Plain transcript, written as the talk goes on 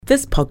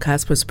This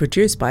podcast was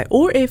produced by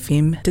OAR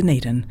FM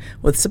Dunedin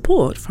with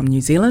support from New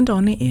Zealand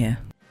On the Air.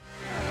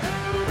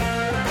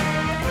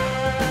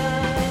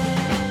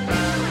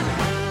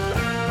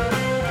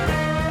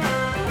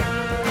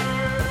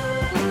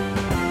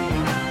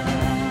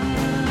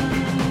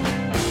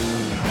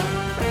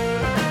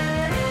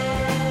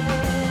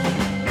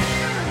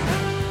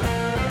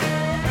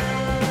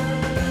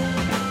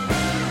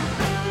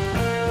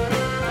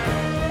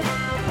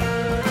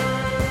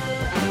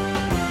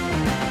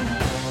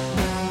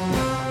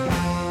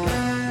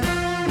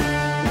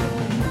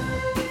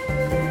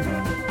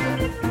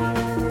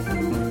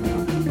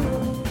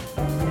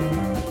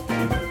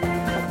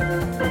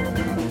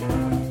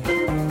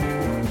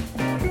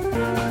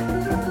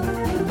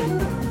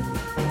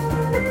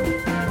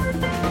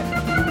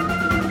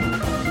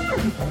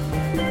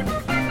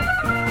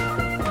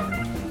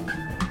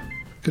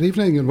 Good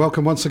evening and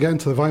welcome once again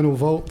to the Vinyl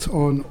Vault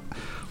on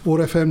OAR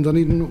FM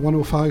Dunedin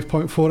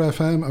 105.4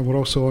 FM, and we're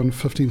also on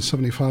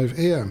 1575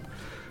 AM.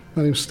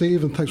 My name's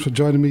Steve and thanks for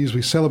joining me as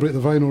we celebrate the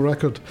vinyl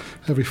record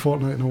every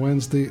fortnight on a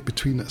Wednesday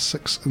between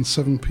 6 and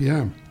 7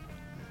 PM.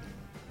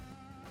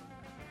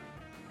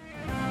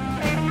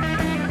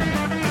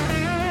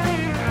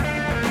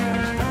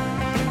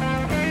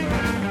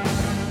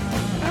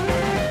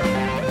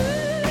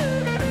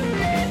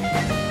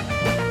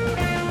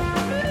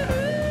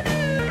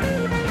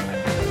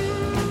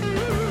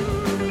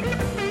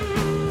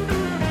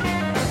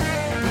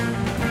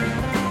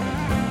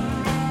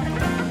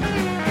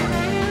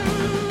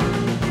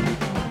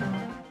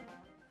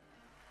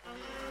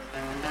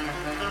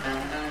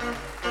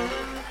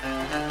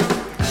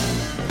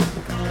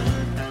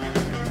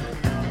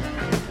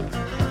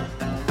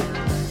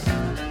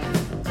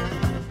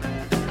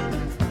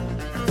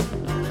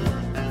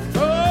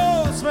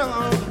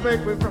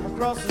 Bakery from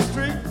across the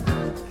street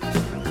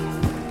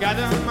got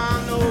in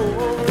my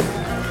nose.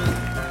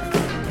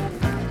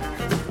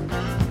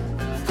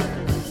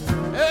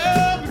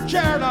 Yeah, we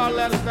carried our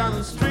letters down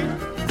the street,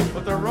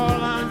 but the raw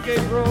line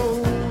gate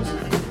rose.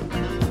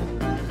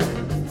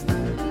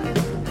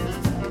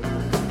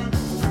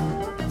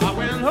 I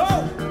went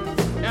home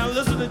and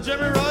listened to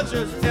Jimmy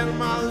Rogers in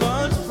my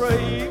lunch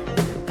break.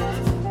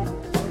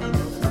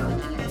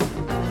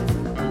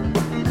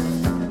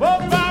 Well,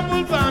 Bob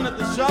was down at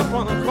the shop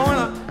on the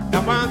corner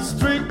and went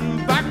straight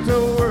and back to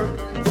work.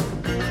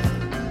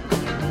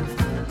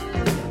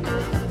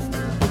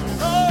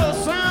 Oh, the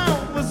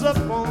sound was up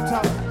on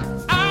top.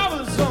 I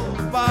was on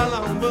the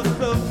bottom with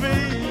the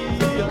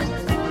feel.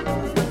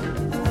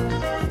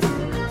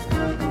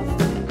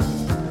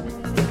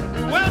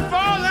 Went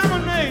for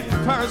lemonade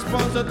and Paris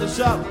buns at the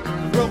shop,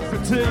 broke for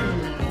tea.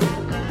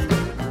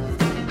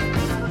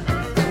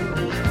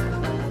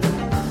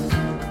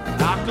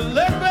 After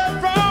left that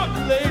frog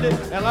lady,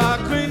 and I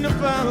cleaned the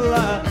panel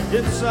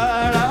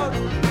inside out.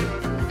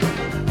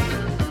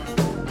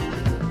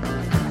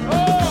 Oh,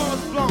 I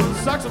was blowing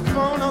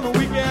saxophone on the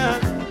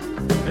weekend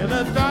in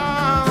a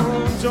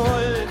down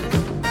joint.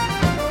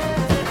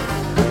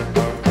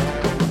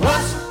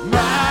 What's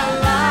my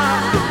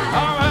life?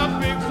 I'm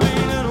happy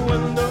cleaning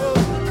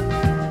windows.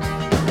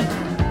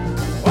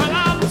 Well,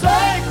 I'll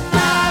take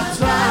my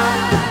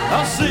time.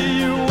 I'll see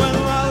you when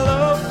my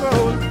love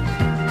grows.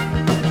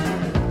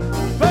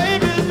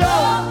 Baby,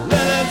 don't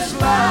let it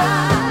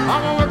slide.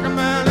 I'm a working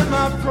man in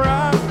my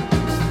pride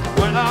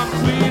when I'm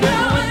cleaning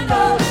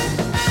windows.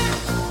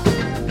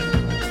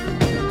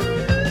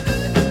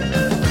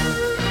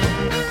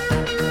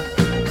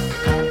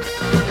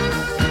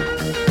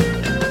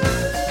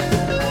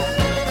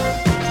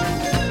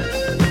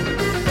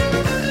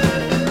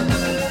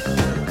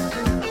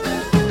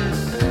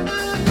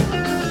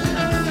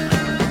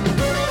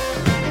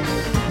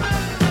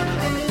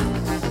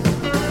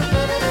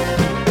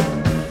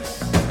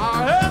 I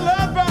heard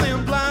Love Brownie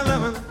and Blind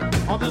Lemon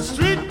on the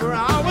street where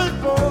I was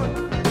born.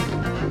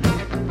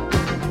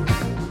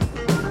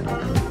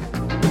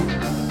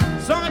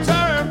 Sung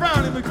Terry and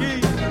Brownie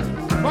McGee,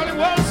 but he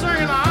was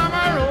singing I'm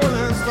a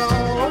Rolling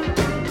Stone.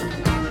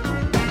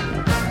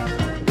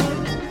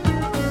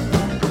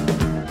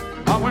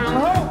 I went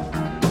home,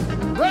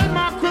 read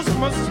my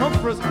Christmas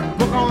Humphreys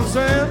book on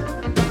sale.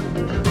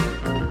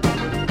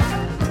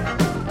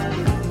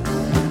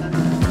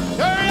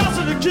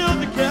 Curiosity killed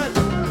the cat,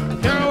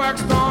 Kerouac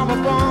storm of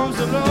bombs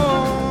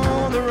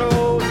along the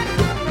road.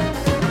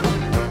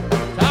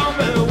 Tell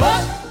me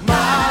what's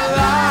my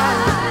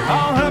life?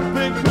 I'll have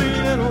been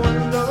cleaning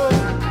windows.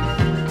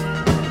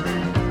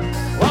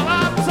 Well,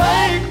 I'll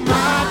take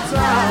my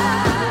time.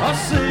 I'll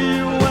see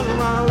you when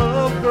my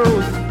love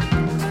grows.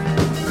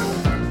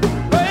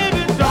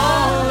 Baby,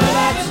 don't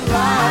let it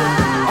slide.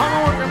 I'm a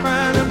working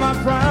man in my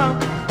prime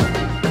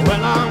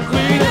when I'm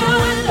cleaning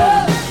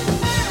windows.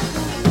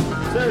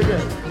 Say it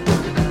again.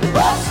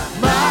 What's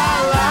my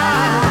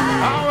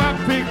life? I'm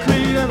happy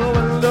cleaning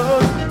windows.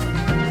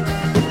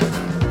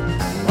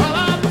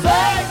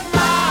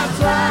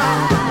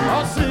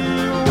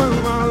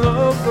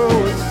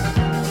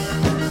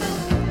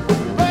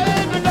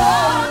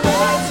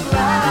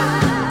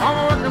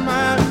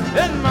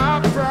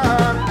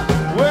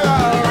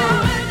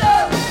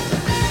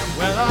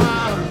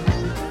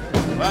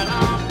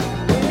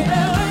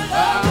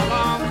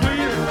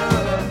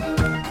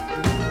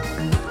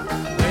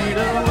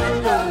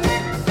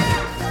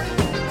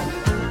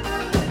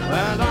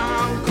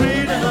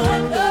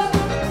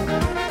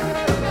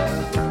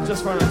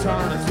 last one in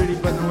town. It's really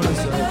putting the windows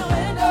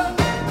out.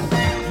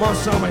 Come on,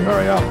 somebody,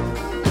 hurry up.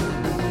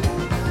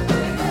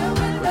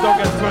 But don't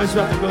get finished,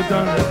 we have to go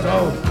down to the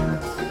door.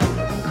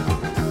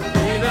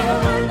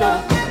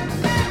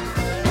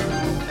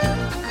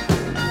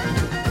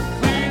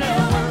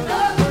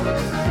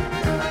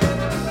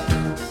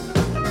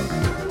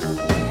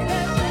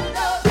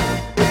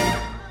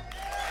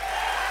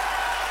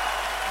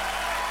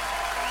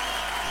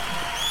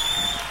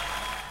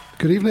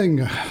 Good evening.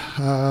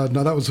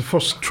 Now that was the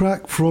first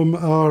track from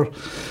our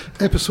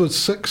episode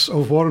 6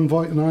 of Warren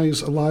Voight and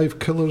I's Live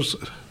Killers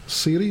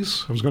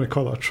series. I was going to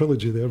call it a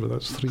trilogy there, but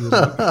that's 3.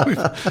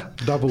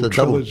 Double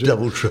trilogy.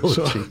 Double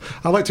trilogy. So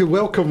I'd like to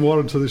welcome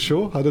Warren to the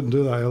show. I didn't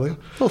do that earlier.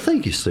 Well,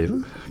 thank you,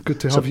 Stephen. Good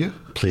to have you.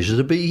 Pleasure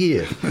to be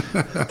here.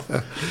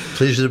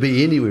 Pleasure to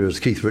be anywhere, as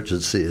Keith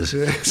Richards says.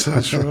 Yes,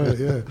 that's right,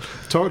 yeah.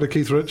 Talking to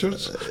Keith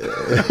Richards.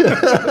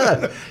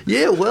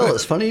 Yeah, well,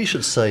 it's funny you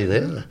should say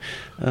that,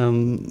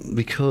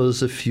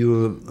 because if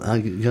you're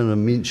going to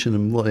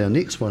mention what our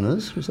next one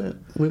is that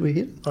where we're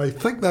heading? I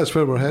think that's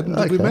where we're heading.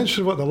 Did we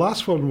mention what the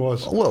last one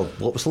was? Well,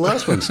 what was the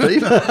last one, Steve?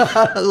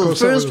 The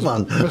first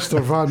one.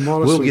 Mr. Van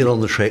Morrison. We'll get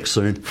on the track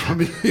soon.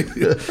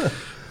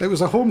 It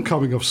was a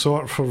homecoming of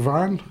sort for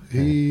Van.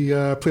 He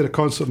played a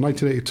concert in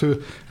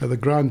 1982 at the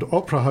Grand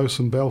Opera House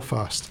in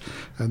Belfast,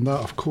 and that,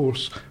 of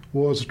course,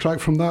 was a track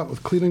from that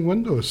with Cleaning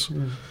Windows.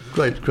 Yeah.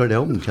 Great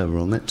album cover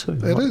on that too.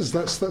 It is.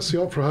 That's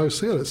the Opera House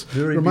there. It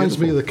reminds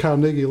beautiful. me of the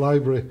Carnegie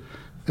Library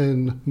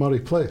in Murray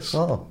Place.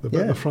 Oh, the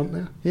bit in the front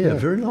there. Yeah,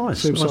 very nice.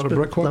 Same sort of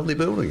brick one. Lovely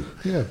building.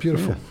 Yeah,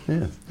 beautiful.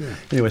 Yeah.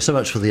 Anyway, so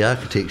much for the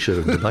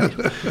architecture debate.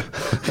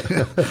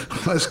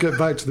 Let's get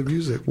back to the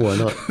music. Why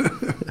not?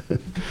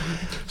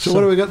 So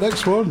what do we got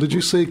next, Warren? Did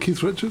you say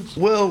Keith Richards?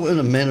 Well, in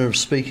a manner of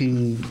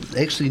speaking,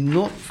 actually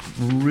not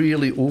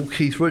really all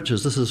Keith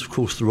Richards. This is, of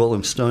course, the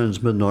Rolling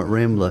Stones' Midnight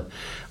Rambler,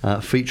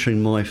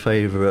 featuring my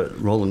favourite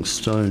Rolling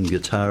Stone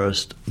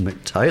guitarist,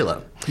 Mick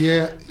Taylor.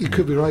 Yeah, you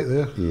could be right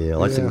there. Yeah,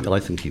 I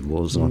think he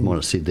was. I might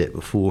have said that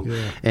before.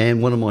 Yeah.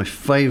 And one of my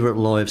favourite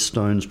live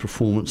Stones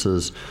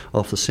performances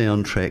off the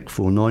soundtrack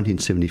for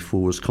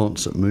 1974's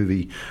concert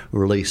movie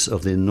release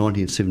of their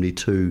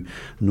 1972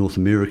 North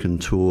American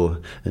tour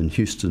in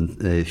Houston,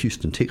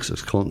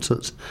 Texas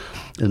concerts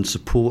in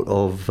support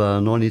of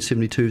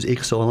 1972's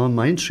Exile on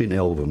Main Street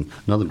album,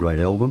 another great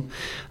album.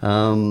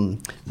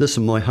 This,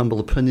 in my humble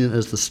opinion,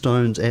 is the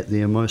Stones at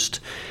their most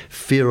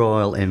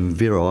ferile and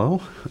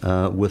virile,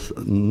 with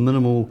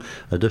minimal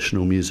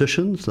additional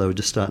musicians. They were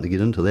just starting to get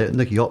into that.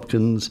 Nicky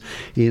Hopkins,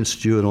 Ian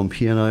Stewart on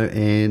piano,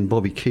 and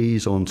Bobby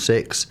Keys on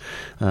sax,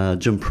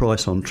 Jim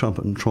Price on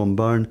trumpet and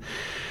trombone.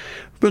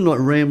 Midnight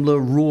Rambler,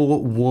 raw,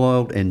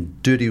 wild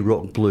and dirty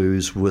rock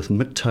blues with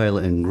Mick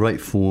Taylor in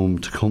great form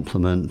to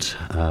complement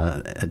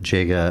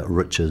Jagger,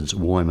 Richards,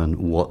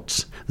 Wyman,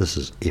 Watts. This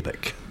is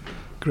epic.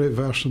 Great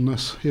version,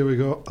 this. Here we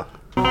go.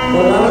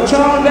 Well, I'm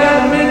charmed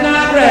at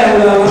Midnight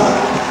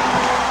Rambler.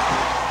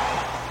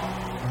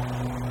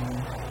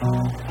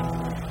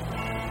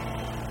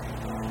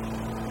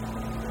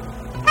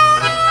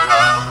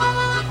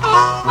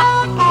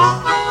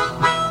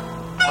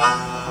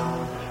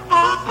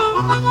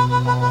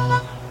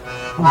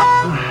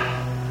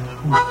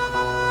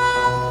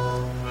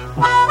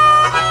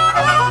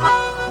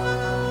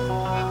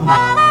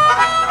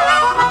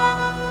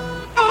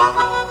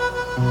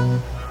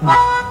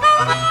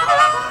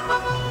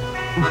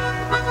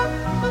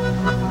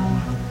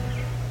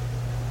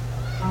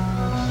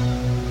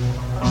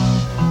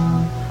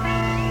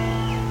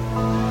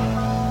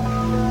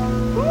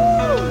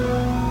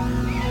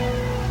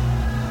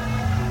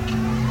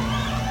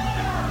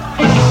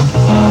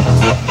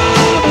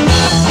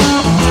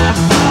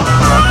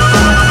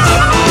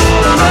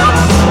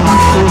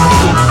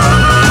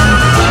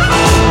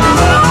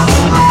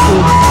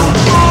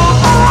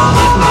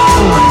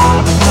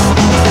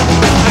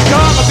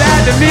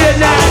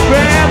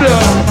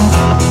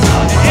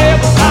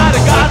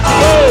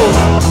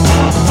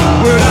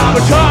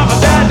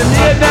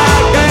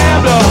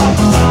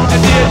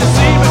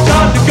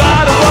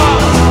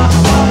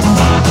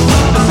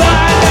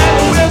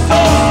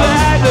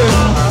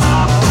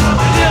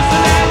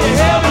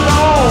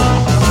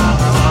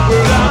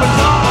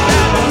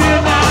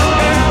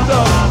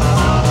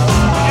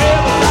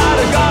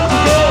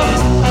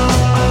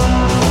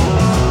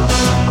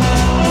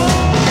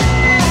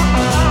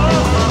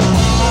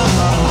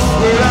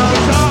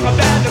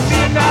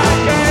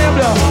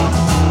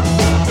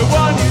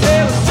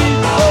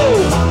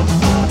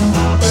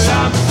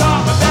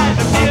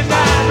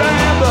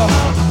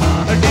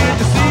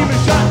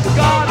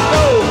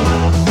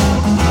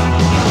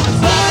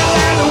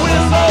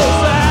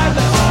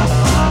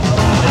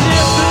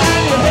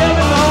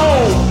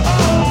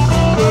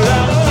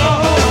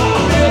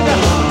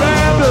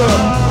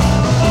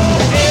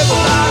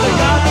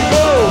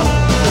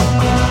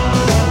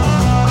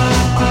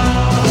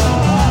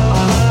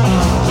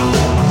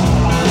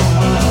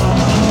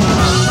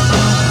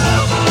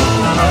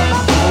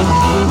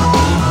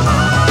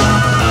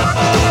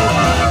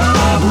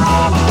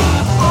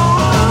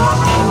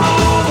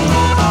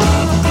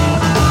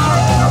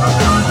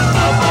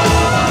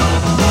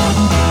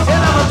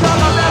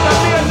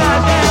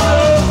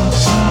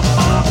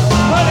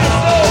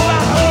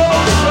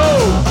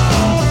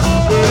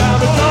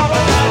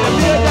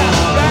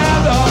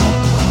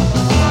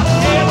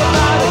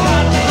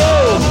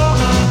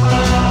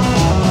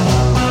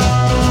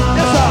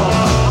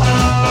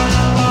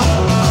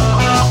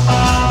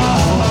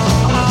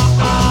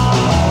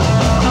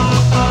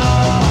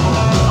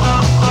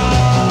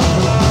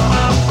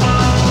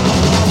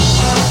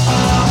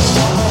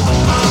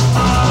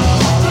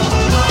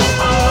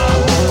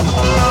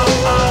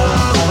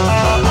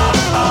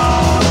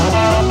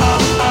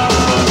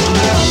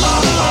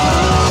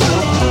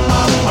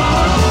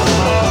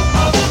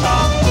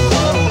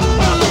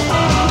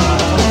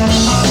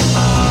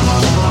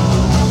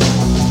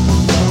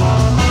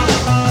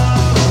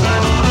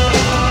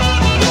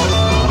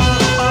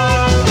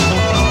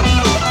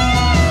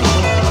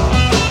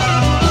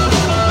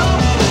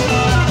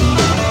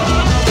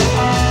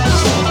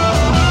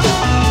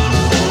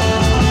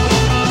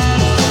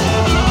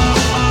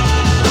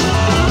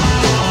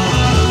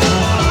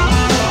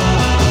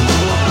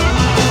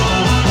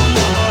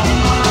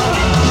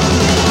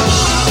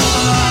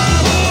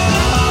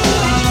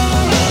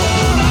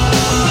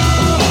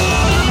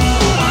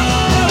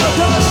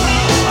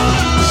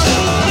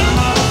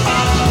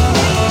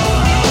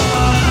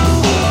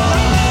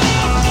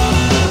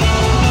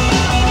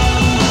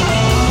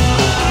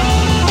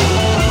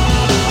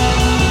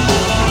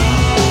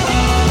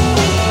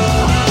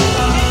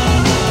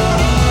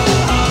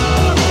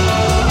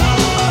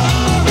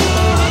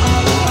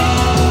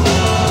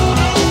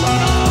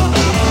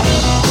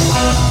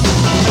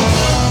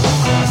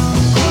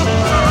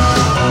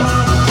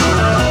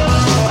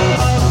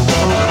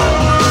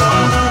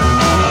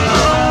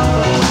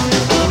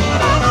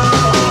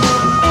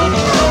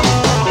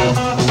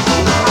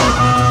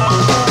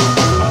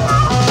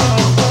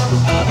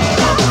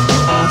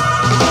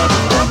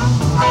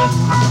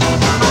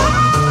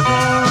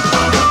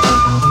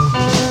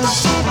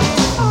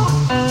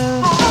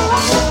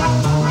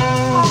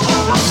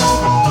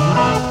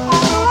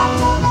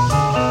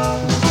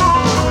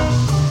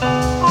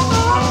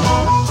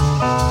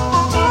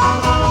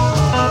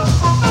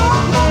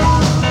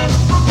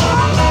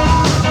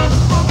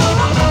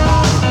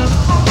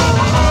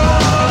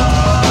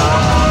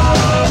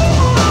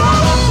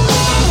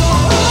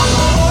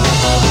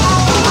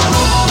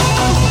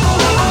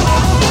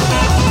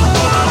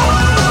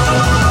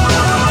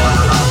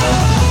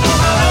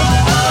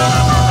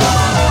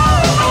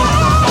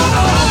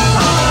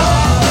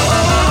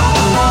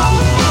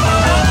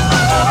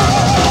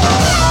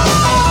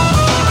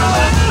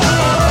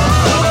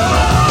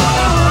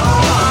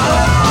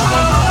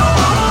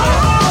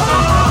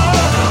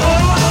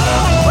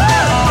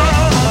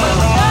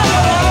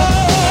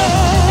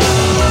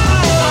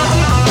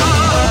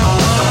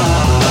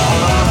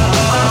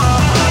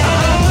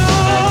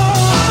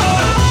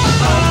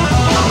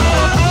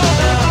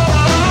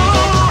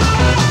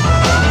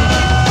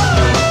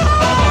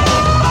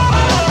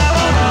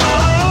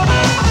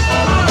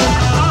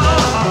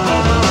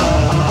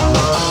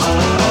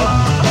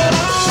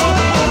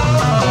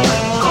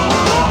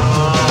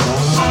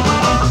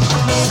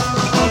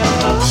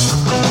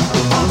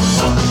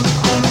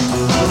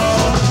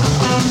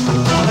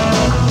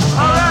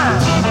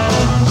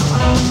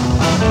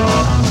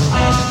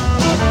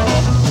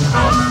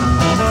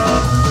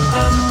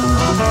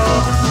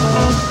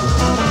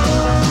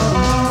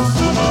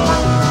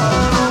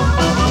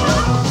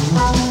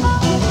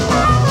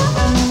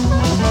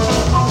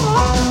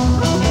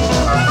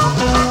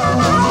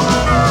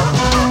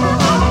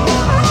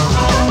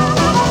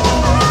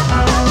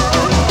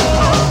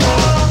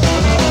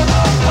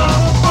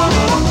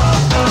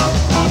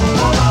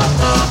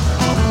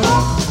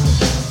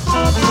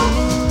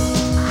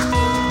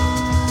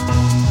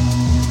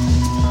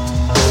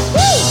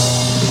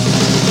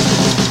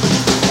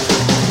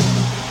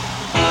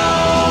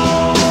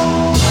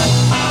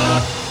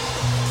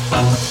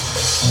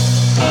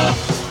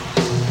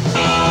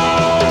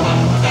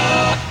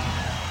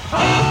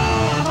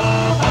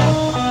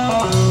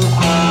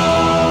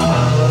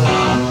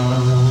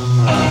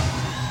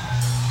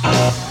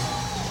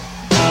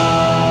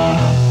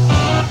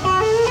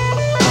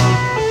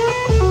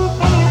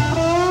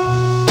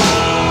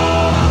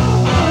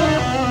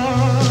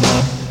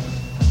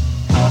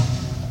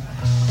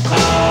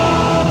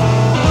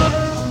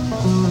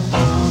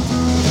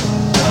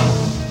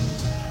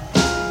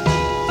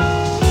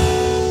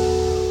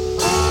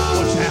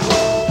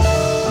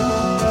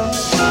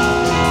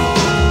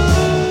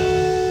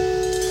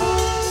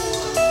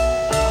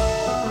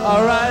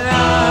 All right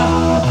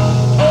now.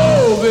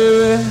 Oh,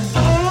 baby.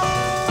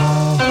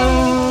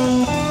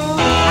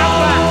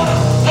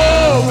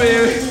 Oh,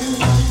 baby.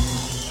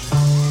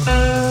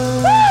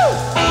 Woo!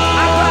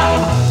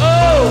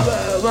 Oh,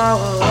 baby.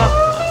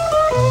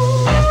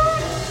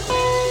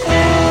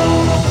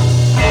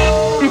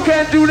 You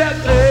can't do that,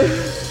 baby.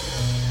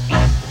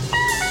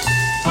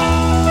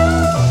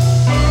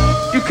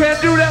 You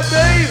can't do that,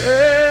 baby.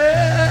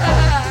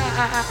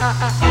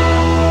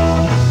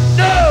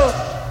 No.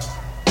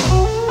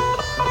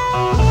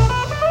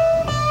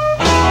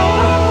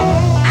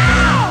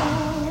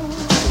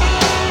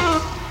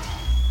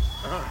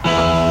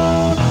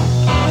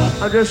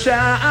 I'm just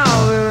shouting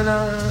out, baby,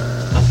 now.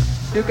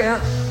 You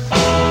can't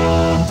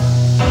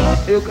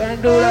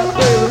do that,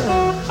 baby.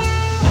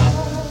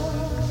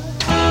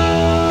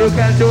 You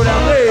can't do that,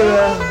 baby.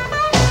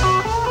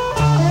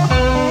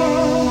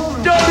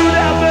 Don't do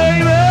that,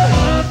 baby.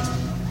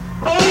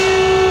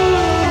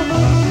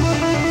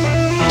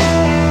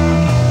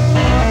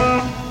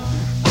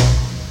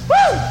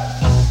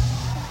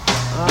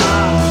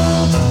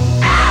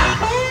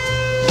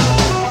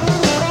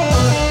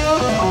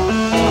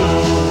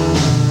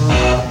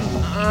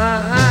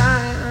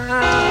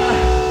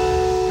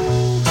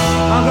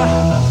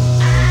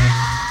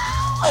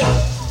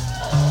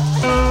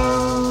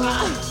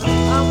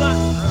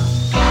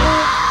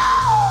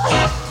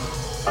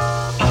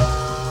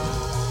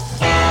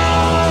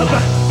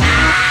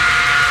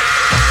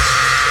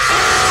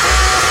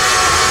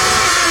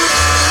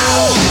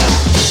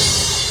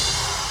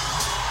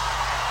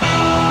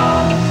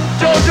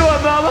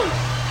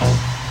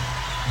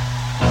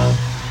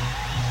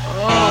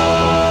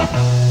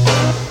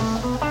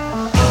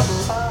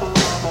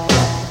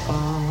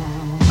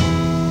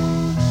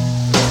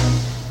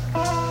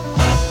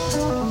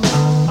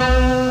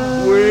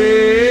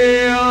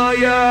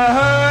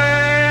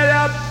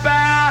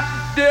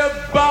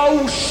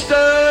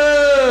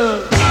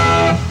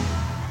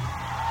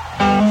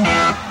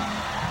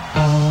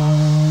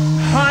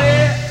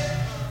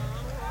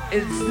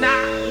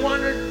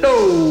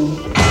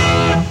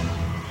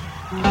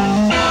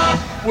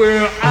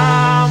 Well,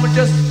 I'm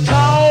just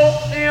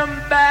talking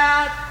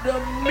about the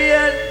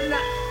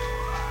midnight.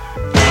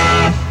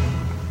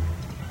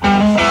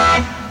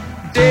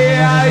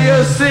 There you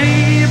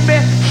see me,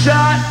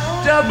 shut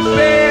the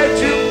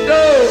bedroom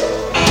door.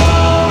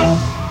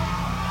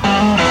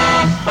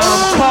 I'm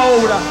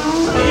cold,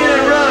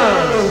 in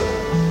run,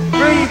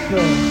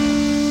 reaper,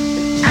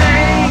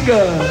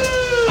 anger,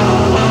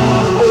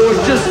 or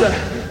just a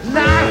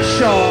knife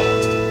sharp,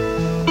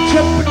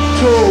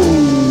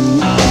 tiptoe.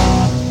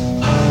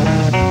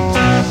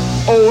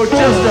 Or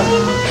just a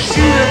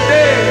shoot a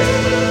dead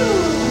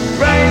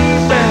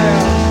rain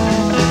bell,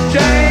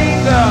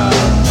 Jenga.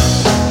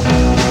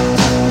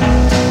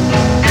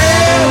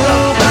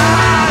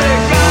 Everybody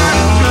got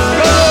to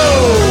go.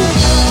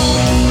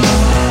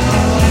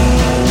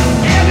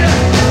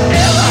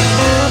 Ever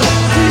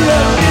see the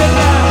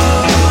midnight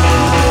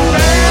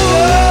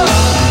rainbow?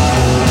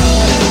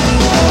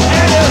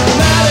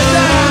 Everybody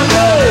down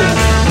low,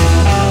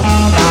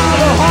 by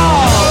the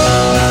hall.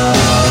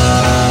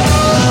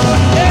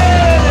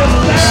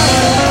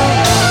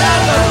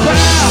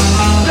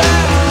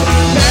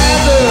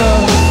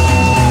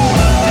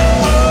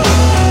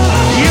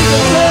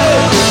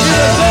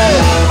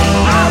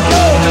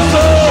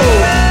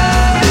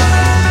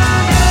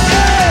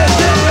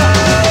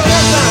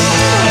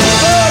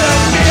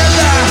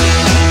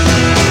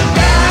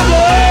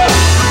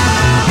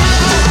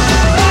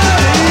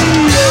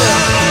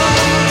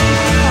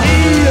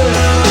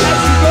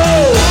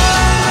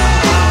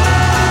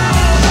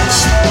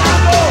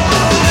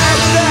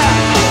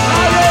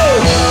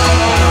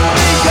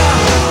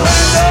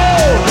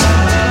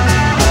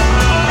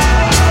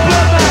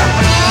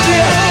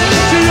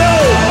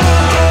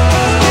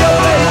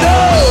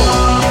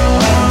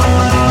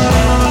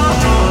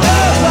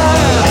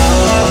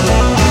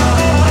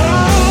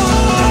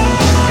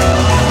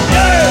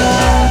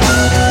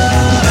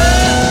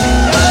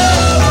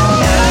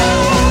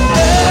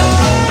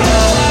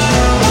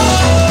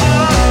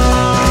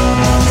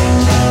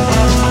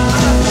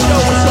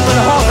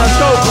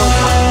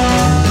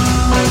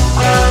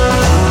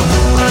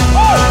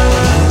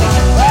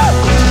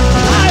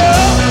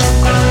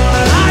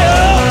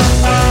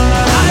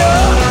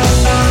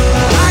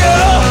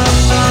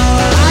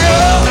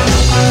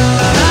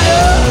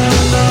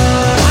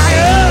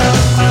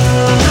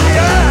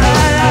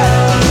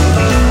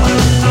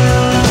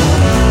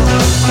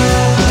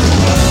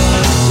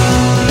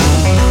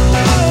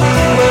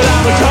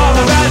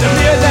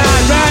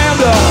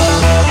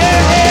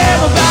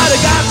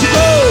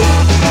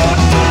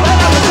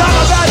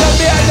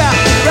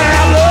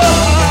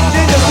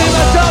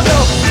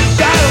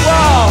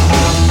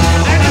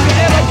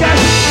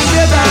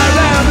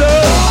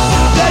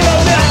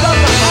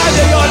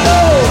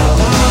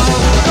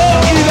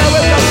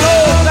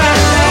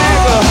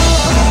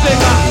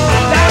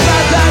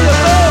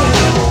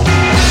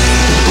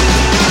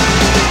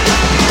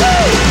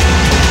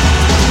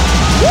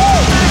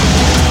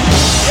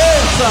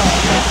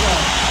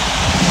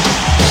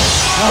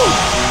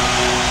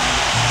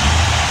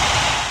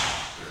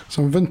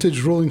 Some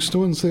vintage Rolling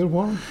Stones there,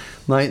 Warren.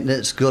 Mate,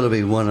 that's got to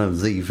be one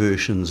of the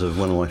versions of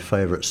one of my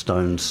favourite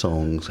Stones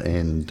songs,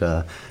 and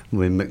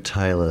when Mick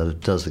Taylor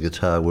does the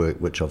guitar work,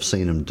 which I've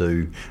seen him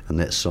do, and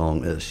that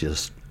song is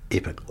just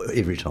epic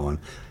every time.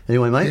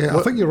 Anyway, mate. Yeah,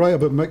 I think you're right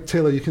about Mick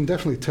Taylor. You can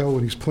definitely tell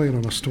when he's playing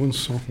on a Stones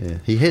song. Yeah,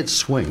 he had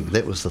swing,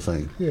 that was the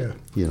thing. Yeah.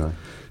 You know.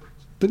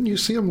 Didn't you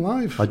see him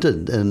live? I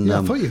did, and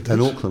I thought you did.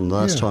 in Auckland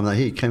last Yeah. time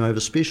he came over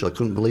special. I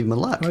couldn't believe my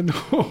luck. I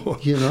know.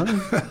 You know,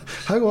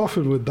 How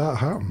often would that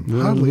happen?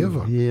 Hardly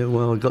ever. Yeah,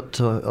 well, I got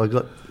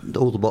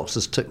all the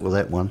boxes ticked with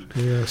that one.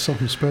 Yeah,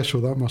 something special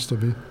that must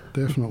have been,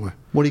 definitely.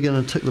 What are you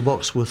going to tick the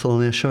box with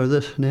on our show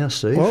this now,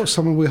 Steve? Well,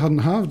 someone we hadn't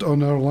had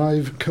on our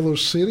live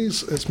Killers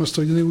series. It's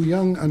Mr. Neil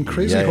Young and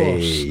Crazy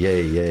Horse.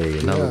 Yay,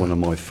 another Yeah. one of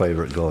my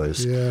favourite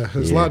guys. Yeah,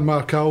 his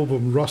landmark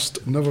album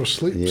Rust Never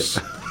Sleeps.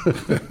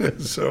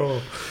 So,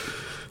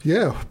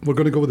 yeah, we're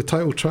going to go with the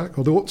title track,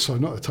 or not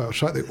the title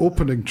track, the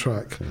opening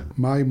track,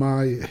 My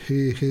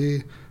Hey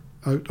Hey,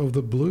 Out of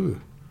the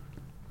Blue.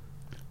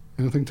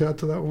 Anything to add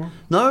to that one?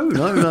 No.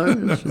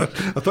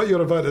 I thought you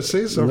were about to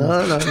say something.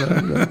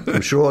 No.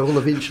 I'm sure I will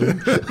eventually.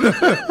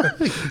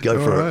 Go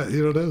All for right, it.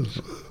 here it is.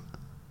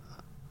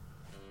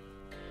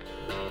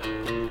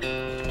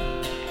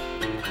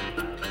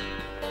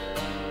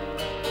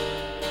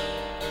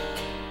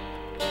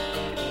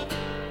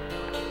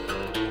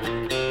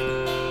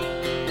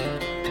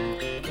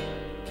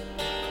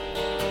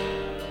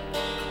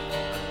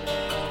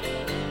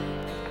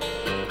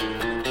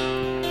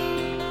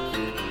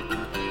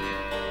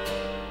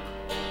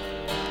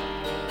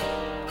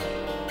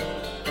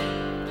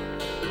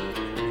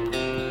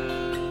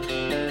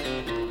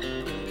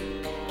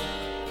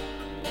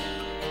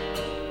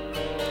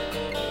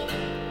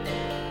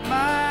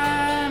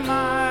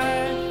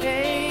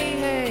 Hey,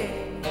 hey.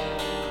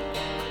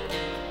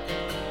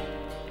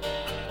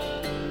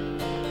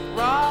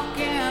 Rock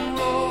and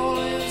roll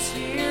is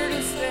here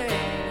to stay.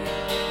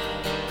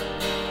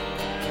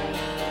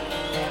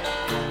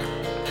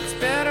 It's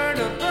better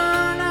to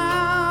burn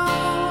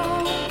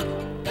out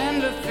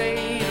than to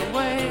fade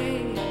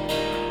away.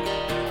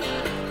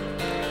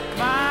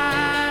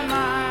 My,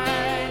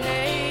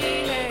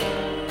 hey, hey.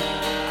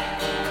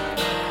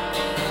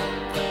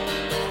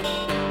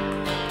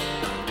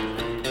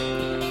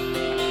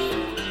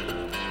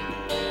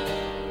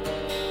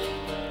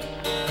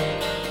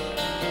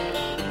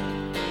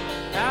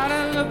 Out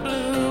of the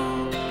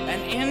blue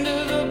and into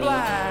the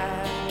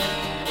black.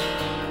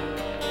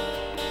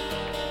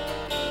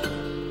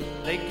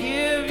 They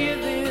give you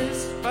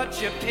this,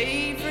 but you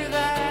pay for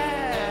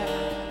that.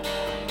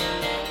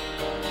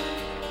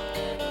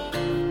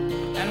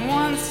 And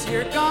once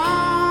you're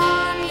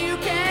gone, you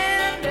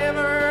can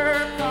never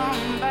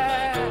come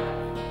back.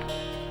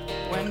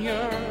 When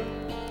you're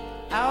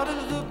out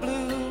of the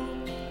blue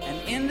and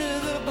into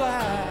the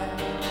black.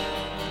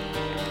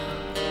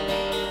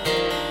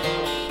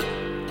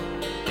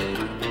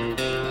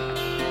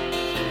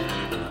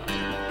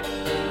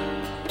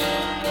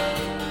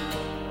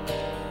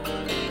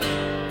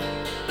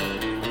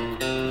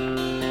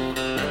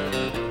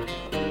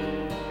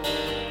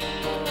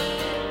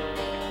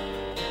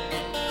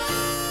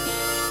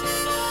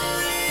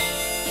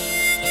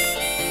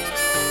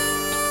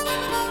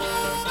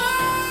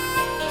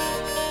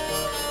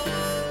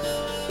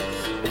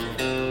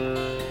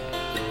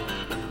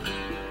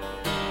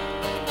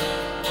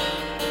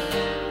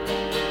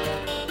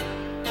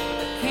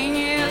 King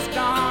is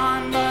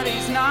gone, but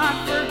he's not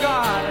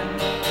forgotten.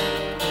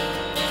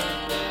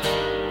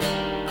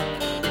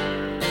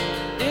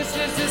 This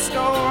is the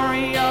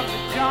story of the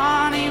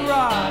Johnny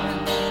Rotten.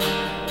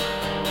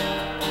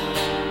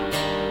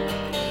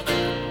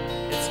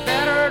 It's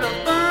better to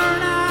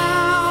burn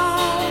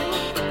out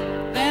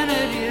than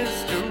it is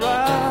to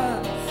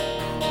rust.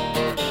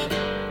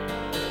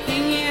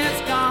 King is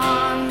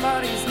gone,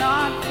 but he's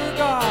not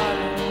forgotten.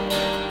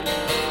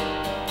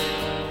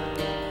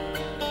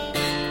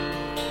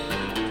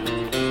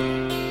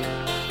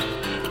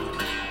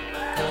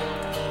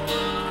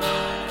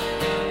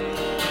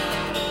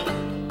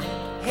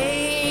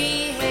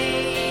 Hey,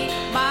 hey,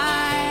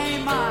 my.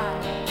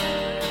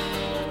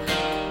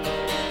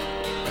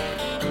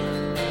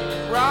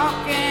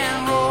 Rock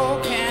and roll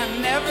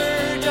can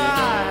never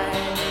die.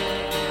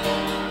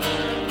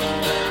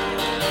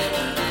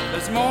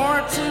 There's more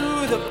to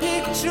the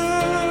picture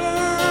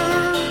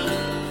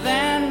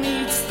than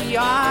meets the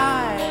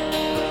eye.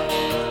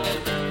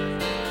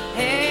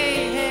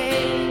 Hey,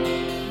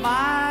 hey,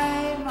 my.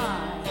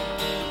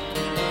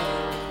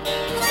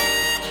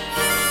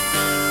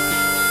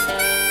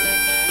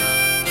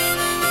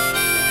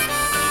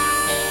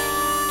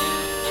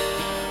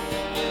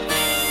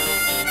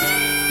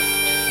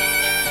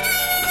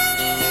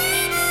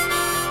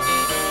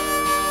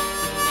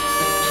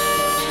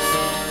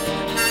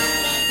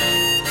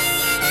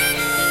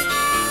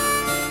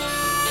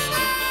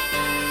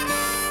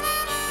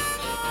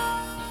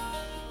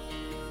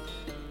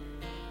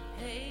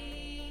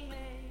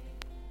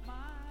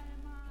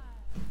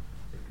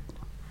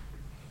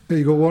 There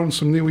you go, Warren,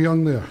 some Neil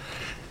Young there.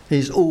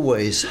 He's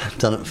always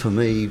done it for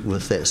me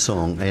with that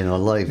song, and I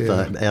like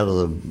Out of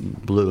the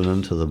Blue and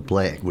Into the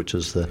Black, which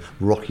is the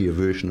rockier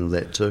version of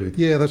that too.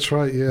 Yeah, that's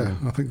right, yeah.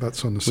 I think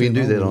that's on the same We can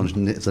do that album.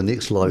 on the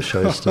next live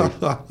show, Steve.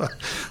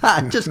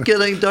 Just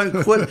kidding, don't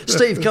quit.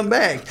 Steve, come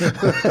back. Yeah,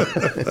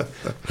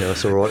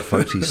 that's all right,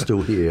 folks, he's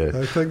still here.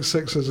 I think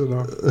 6 is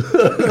enough.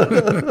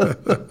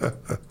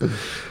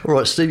 All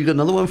right, Steve, you got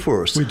another one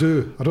for us? We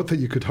do. I don't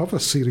think you could have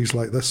a series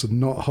like this and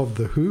not have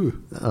The Who.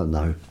 Oh,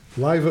 no.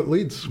 Live at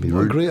Leeds. Be What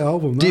a rude. great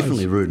album that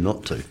Definitely is. rude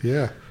not to.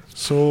 Yeah.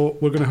 So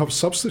we're going to have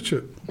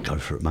Substitute. Go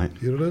for it, mate.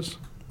 Here it is.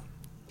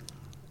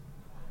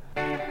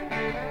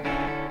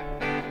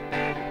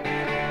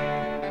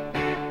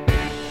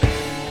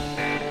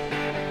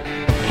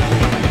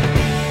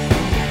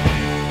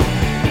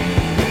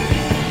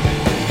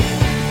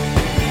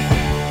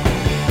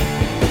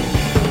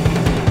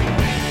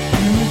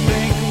 You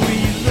think we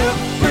look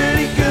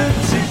pretty good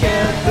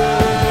together.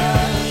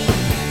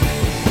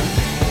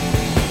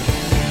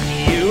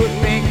 You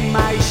think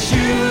my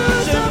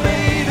shoes are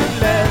made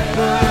of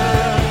leather.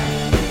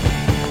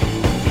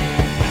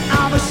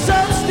 I'm a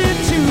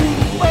substitute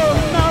for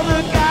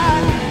another guy.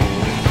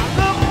 I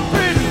look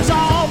pretty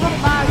tall, but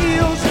my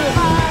heels are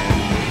high.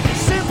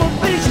 Simple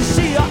things you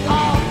see are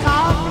all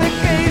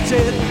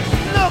complicated.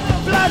 Look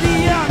bloody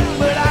young,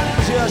 but I'm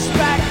just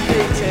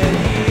backdated.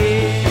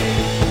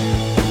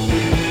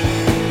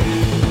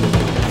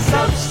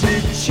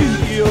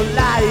 Substitute your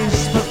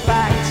lies for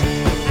fact.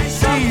 I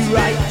see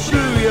right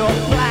through your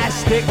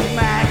plastic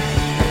Mac.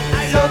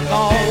 I look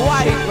all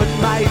white, but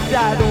my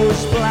dad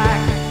was black.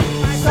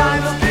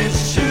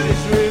 Substitute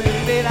is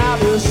really made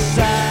out of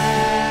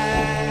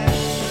sand.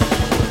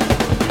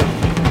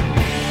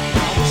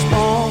 I was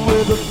born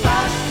with a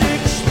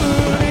plastic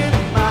spoon in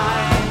my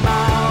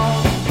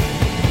mouth.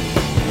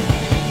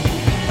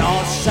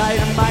 North side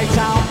of my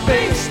town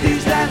faced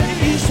east and the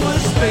east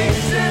was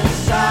facing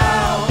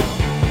south.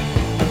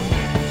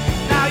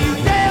 Now you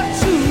dare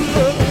to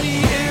look me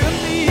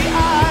in the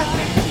eye.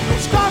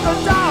 Those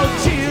crocodile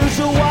tears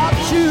are what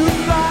you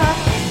cry.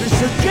 It's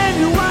a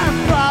genuine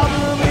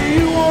problem and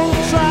you won't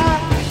try.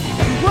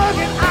 You're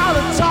working out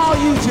at all,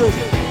 you just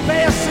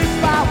passing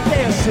by.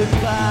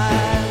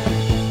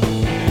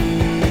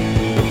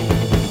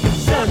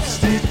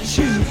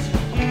 Substitute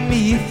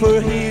me for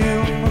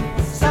him.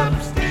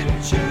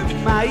 Substitute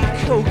my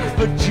Coke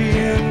for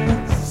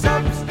gin.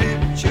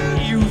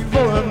 Substitute you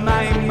for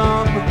my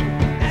mom.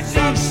 At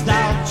least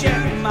I'll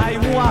get my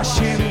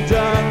washing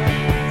done.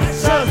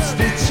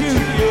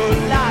 Substitute your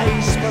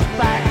lies for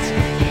fact.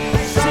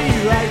 See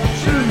right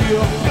through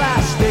your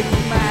plastic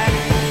Mac.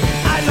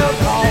 I look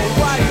all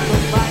white,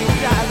 but my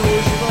dad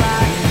was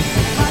black.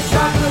 My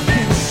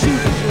son-looking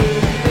suit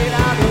is made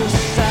out of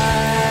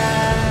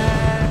sand.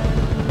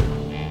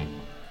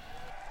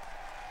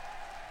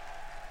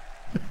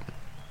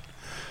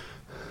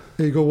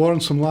 There you go, Warren,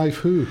 some live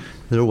Who.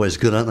 They're always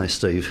good, aren't they,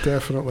 Steve?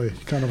 Definitely.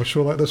 You can't have a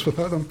show like this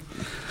without them.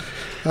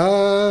 Where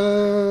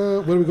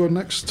are we going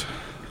next?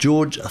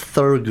 George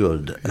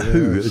Thorogood,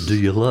 Who Yes. Do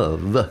You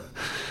Love?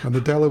 And the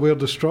Delaware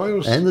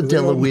Destroyers. And the Are they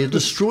on? Delaware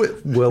Destroyer.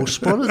 Well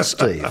spotted,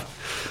 Steve.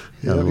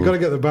 Yeah, you've got to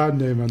get the band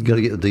name in. Got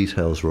to get the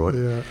details right.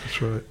 Yeah,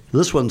 that's right.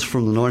 This one's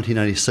from the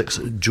 1986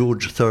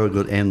 George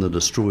Thorogood and the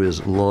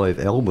Destroyers live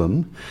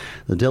album.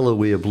 The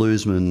Delaware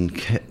bluesman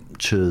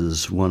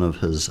captures one of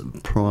his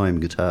prime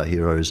guitar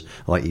heroes,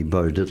 i.e.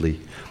 Bo Diddley,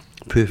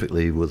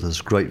 perfectly with this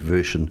great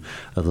version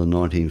of the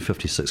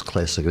 1956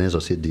 classic. And as I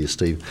said to you,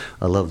 Steve,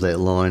 I love that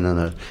line in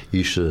it.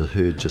 You should have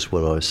heard just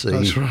what I see.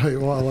 That's right,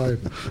 what a line.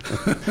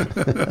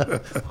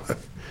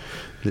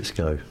 Let's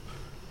go.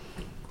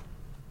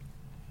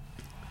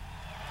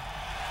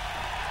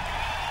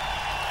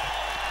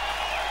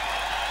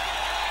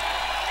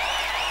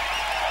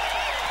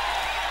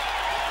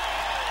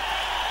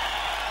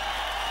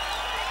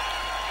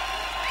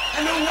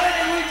 And away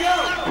we go.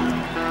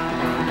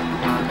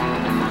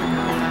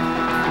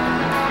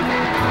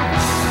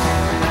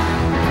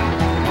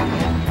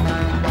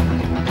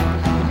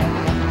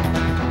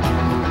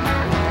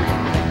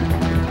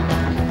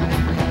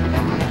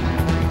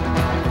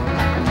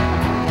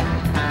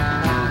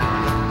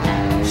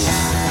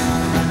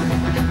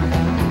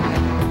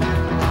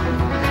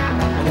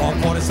 I walk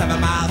 47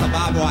 miles of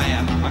barbed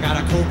wire. I got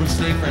a cobra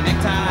snake for a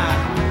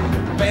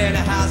necktie. Band a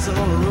house on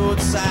the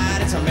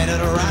roadside. It's a made out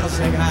of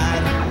rattlesnake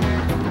hide.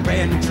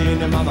 Brand new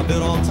tin and mama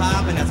built on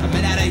top, and that's a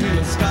made out of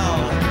human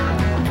skull.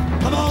 I'm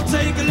gonna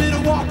take a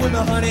little walk with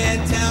my honey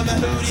and tell me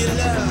who do you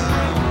love?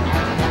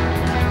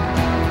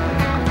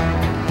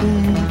 Who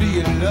do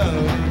you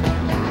love?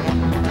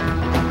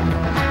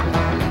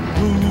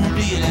 Who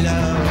do you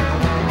love?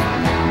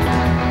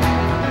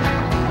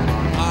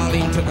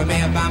 Arlene took a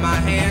man by my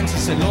hand. She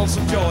said,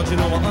 Lonesome George, you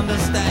know I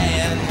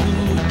understand.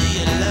 Who do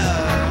you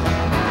love?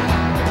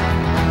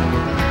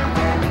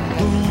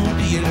 Who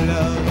do you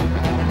love?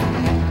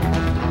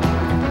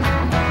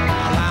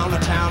 Around the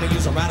town, I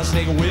use a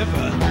rattlesnake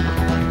whipper.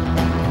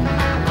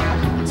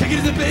 Take it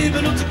to the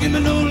baby, don't you give me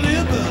no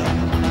liver.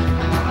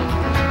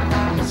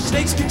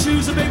 Snakes can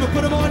choose a baby,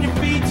 put them on your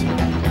feet.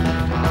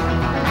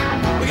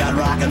 We got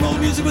rock rock and roll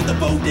music with the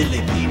Bo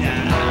Diddley beat.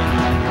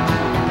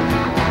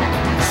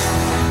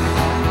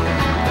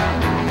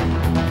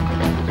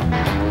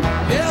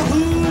 Yeah,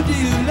 who do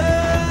you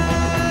love?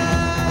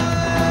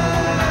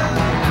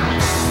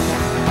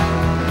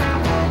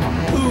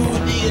 Who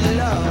do you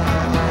love?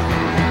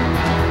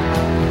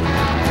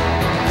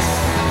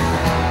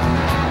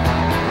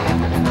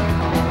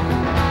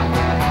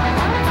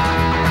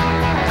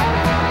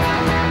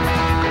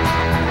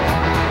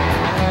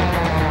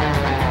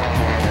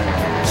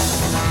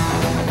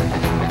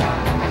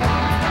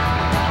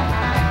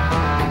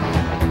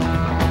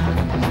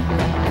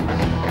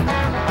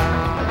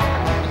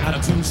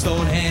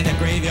 Tombstone hand and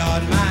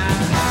graveyard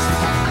mine.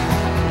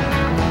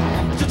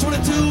 Just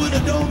 22 and I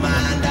don't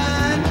mind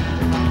dying.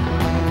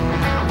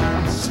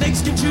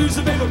 Snakes can choose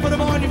them, baby, put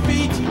them on your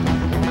feet.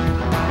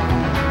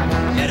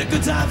 Yeah, the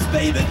good times,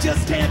 baby,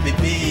 just can't be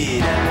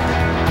beat.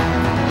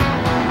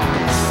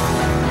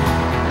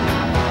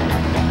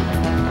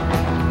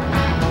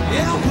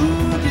 Yeah,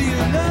 who do you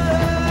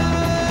love?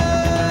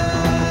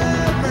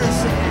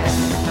 Mercy.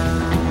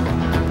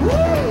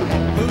 Woo!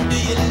 Who do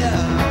you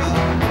love?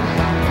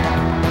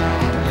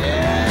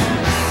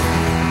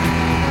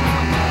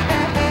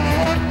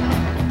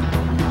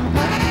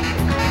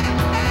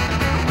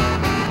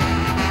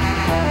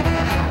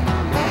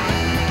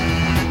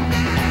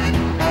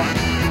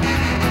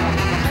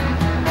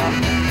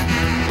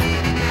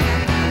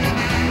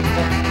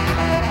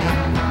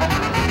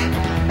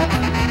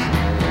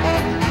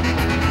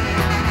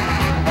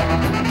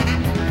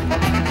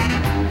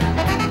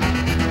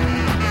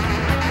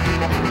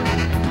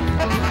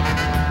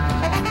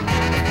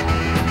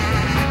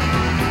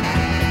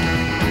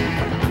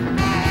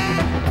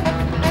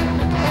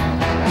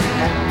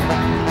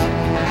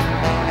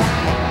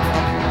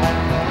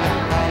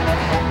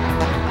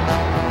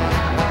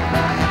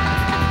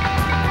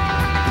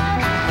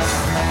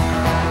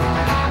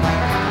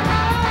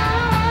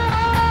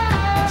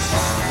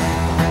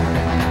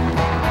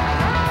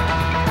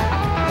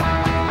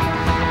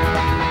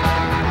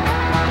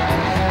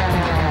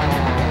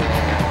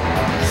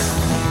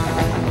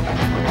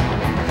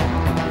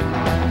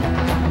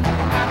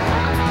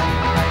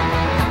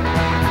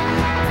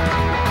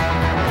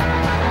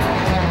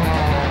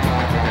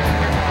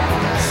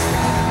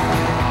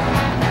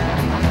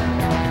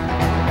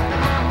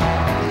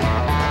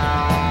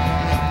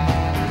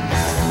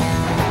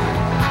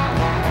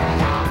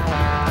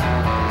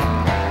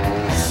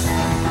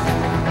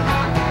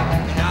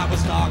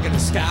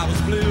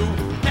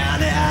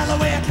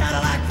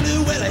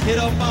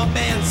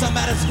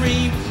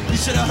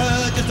 Should have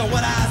heard just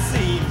what I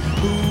seen.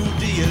 Who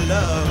do you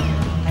love?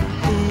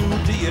 Who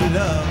do you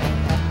love?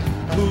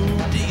 Who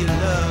do you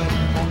love?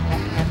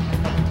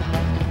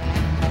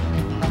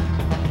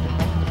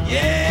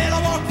 Yeah,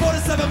 I walked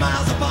 47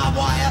 miles of barbed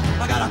wire.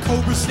 I got a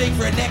cobra snake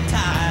for a necktie.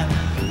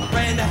 I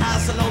ran the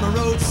house along the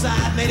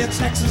roadside, made a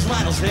Texas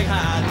rattlesnake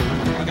hide.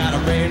 I got a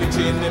brand new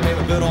chimney, made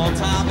a built on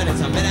top, and it's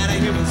a made out of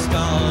human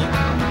skull.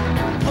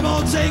 Come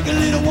on, take a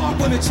little walk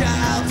with me,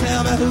 child.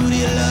 Tell me, who do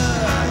you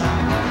love?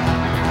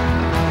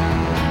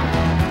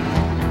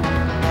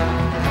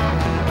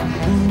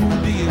 Who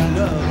do you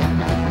love?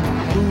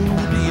 Who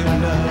do you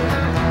love?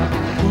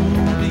 Who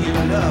do you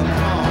love?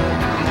 Come on.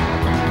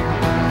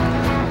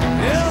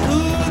 Yeah,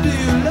 who do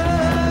you love?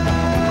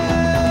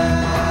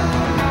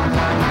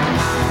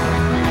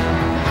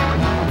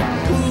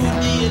 Who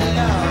do you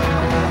love?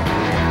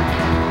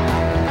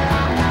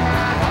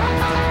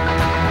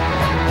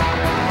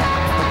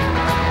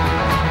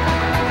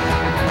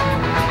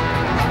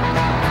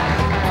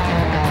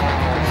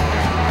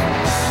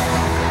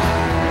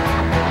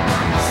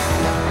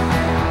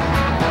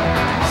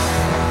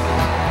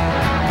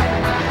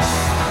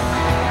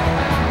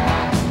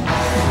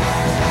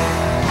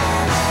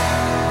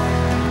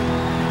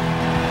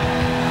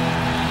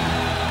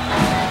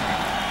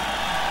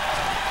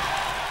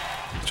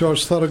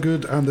 George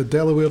Thorogood and the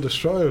Delaware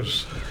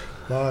Destroyers,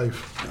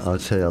 live. I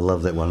tell you, I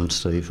love that one,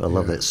 Steve. I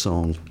love that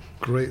song.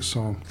 Great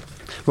song.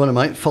 Right,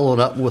 mate, followed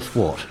up with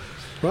what?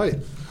 Right,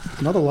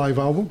 another live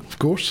album, of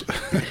course.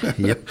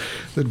 Yep.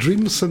 The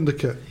Dream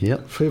Syndicate.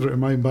 Yep. Favourite of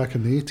mine back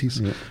in the 80s.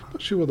 Yep.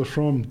 Not sure where they're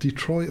from,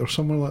 Detroit or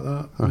somewhere like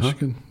that,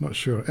 Michigan, not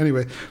sure.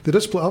 Anyway, they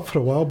did split up for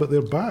a while, but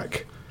they're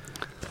back.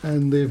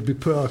 And they've been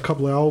put out a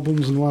couple of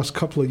albums in the last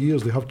couple of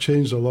years. They have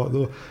changed a lot,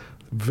 though.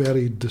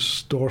 Very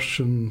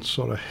distortion,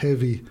 sort of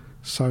heavy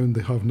sound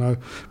they have now.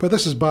 But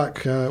this is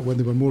back when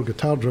they were more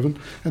guitar driven.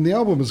 And the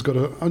album has got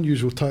an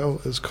unusual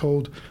title. It's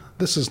called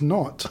This Is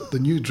Not the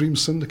New Dream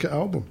Syndicate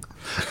Album.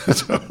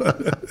 So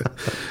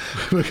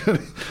we're going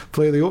to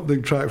play the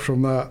opening track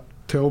from that,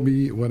 Tell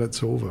Me When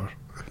It's Over.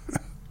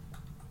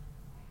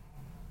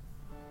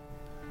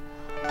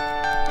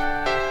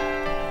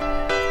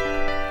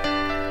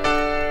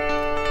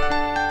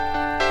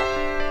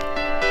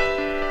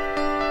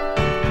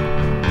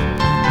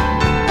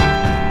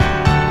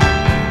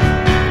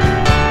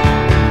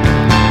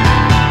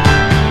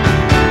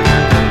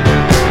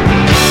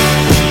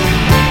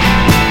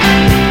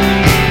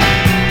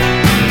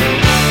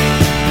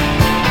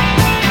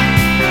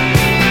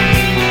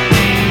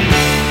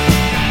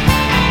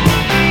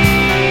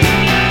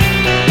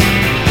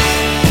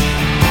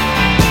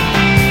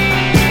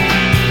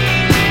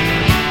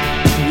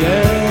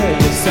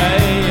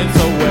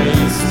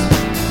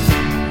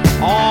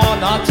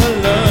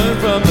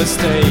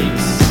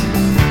 mistakes.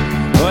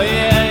 Oh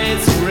yeah,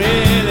 it's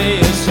really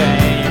a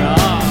shame.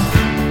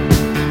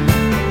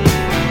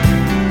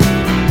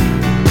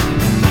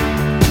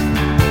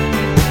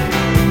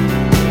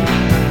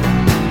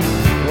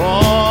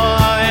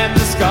 Oh, and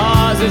the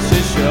scars that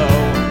you show.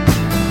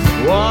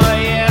 Oh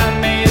yeah,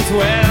 may as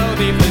well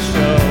be for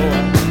show.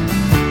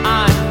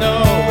 I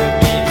know it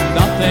means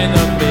nothing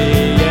to me,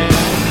 yeah.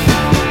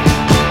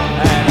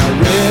 And I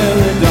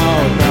really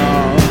don't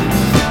know,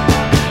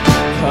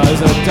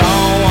 'cause I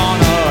don't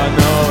wanna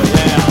know,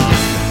 yeah.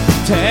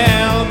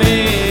 Tell me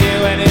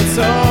when it's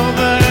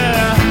over.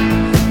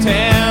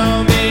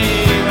 Tell me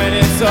when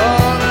it's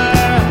over.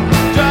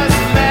 Just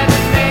let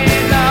me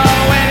know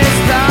when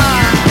it's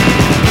done.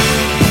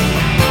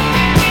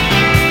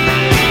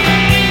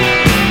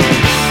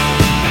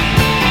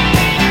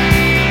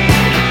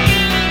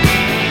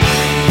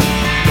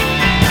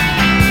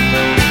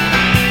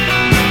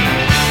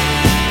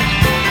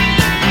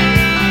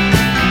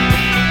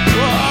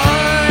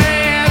 Oh,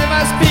 yeah, there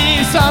must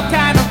be some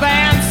kind of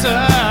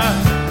answer.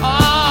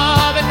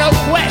 Oh, but no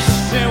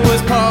question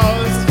was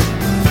posed.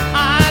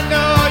 I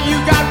know you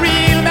got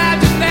real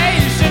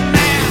imagination,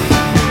 man,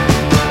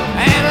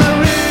 and I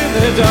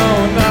really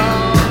don't know,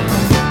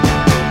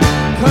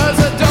 'cause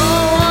I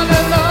don't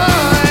wanna know,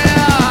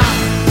 yeah.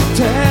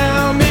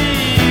 Tell me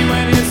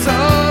when it's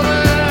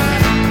over.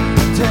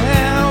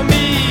 Tell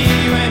me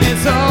when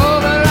it's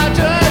over. I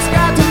just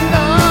got to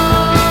know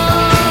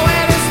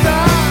when it's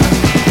done.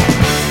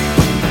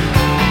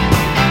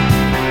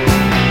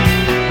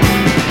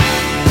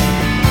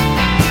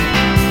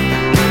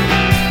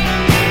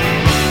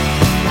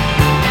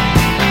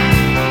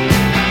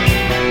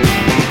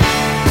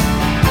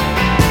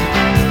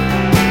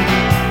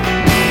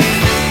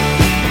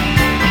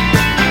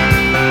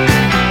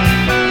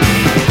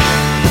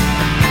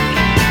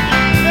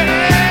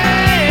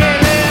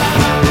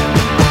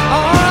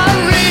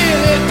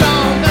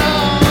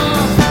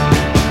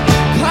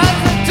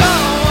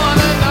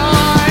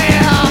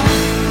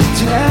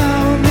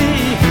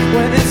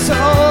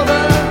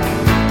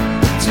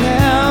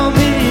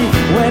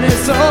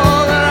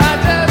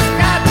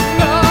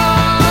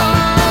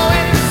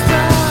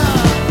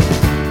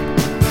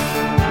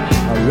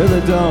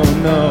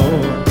 Don't know.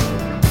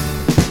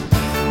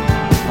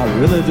 I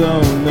really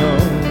don't know.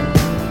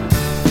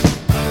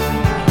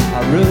 I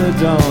really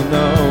don't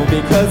know,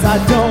 because I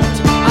don't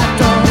wanna.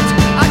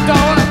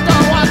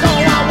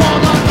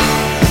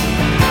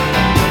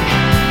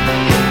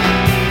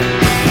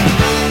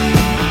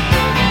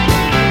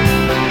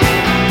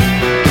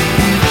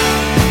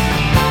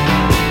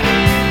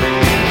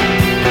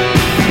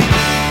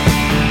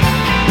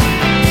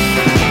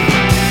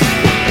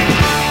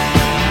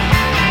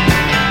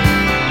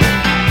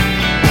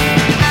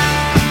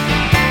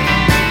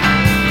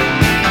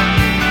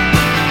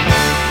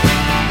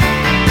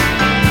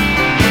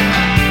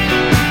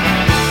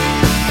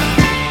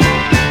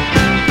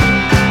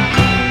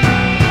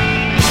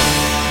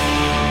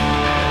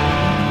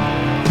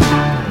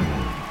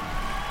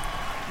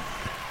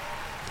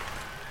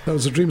 That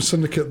was the Dream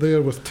Syndicate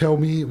there with Tell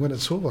Me When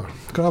It's Over.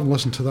 I haven't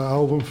listened to that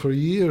album for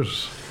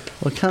years.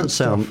 I can't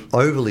say I'm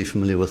overly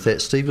familiar with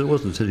that, Steve, but it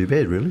wasn't too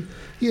bad, really.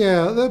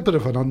 Yeah, they're a bit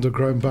of an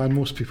underground band.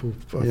 Most people,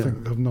 I Yeah.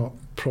 think, have not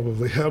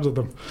probably heard of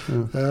them.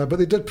 Yeah. But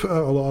they did put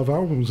out a lot of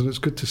albums, and it's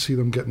good to see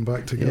them getting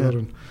back together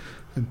Yeah.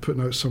 and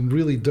putting out some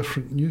really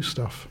different new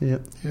stuff. Yeah.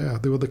 Yeah,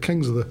 they were the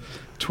kings of the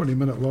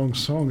 20-minute long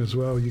song as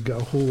well. You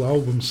get a whole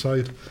album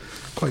side,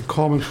 quite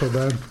common for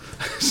them.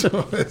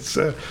 So it's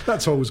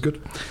that's always good.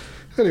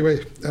 Anyway,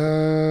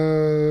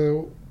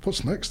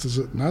 what's next? Is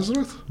it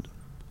Nazareth?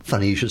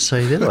 Funny you should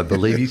say that. I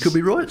believe you could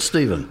be right,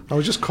 Stephen. I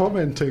was just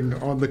commenting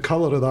on the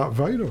colour of that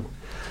vinyl.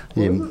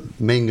 Yeah, What is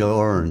it? mango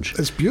orange.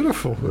 It's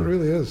beautiful. It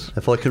really is.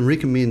 If I can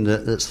recommend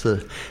it, it's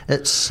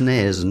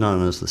Snaz,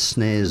 known as the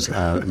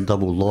Snaz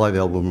double live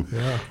album.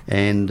 Yeah.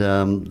 And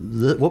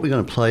what we're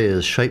going to play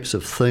is Shapes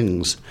of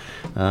Things.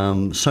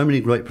 So many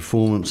great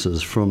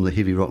performances from the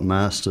Heavy Rock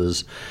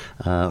Masters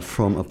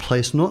from a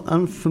place not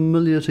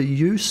unfamiliar to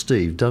you,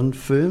 Steve,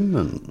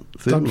 Dunfermline.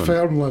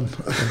 Dunfermline.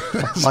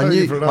 I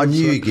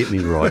knew you'd get me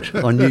right.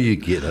 I knew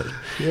you'd get it.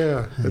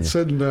 Yeah, it's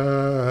in.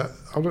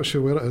 I'm not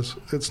sure where it is.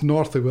 It's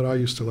north of where I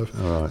used to live.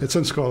 All right. It's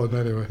in Scotland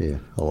anyway. Yeah.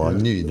 Oh, I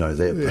knew you'd know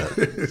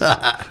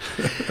that.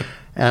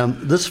 But.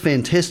 This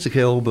fantastic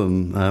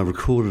album,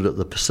 recorded at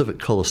the Pacific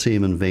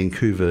Coliseum in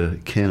Vancouver,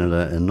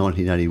 Canada in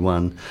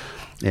 1981,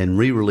 and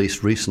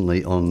re-released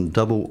recently on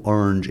double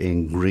orange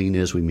and green,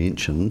 as we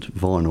mentioned,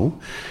 vinyl.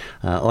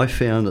 I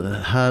found it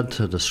hard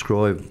to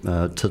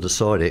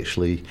decide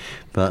actually,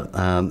 but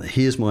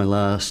here's my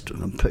last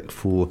pick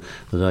for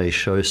the day's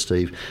show,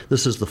 Steve.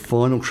 This is the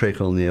final track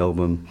on the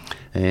album,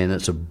 and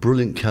it's a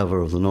brilliant cover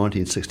of the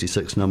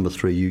 1966 number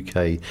 3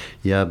 UK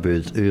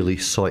Yardbirds early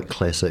Sight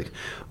classic,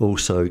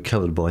 also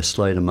covered by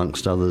Slade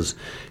amongst others.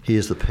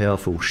 Here's the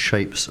powerful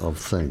Shapes of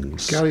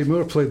Things. Gary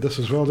Moore played this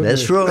as well, didn't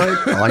That's he?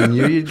 right. I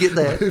knew you'd get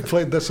that. He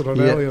played this on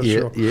an earlier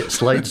show. Yeah,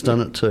 Slade's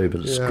done it too,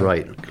 but it's Yeah,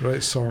 great.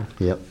 Great song.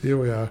 Yep. Here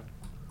we are.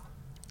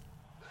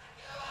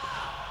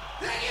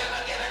 Thank you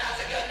for giving us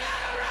a good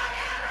night of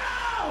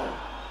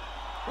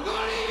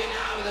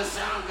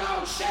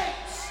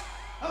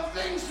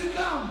things to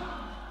come.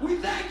 We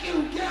thank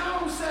you. Get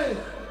home safe.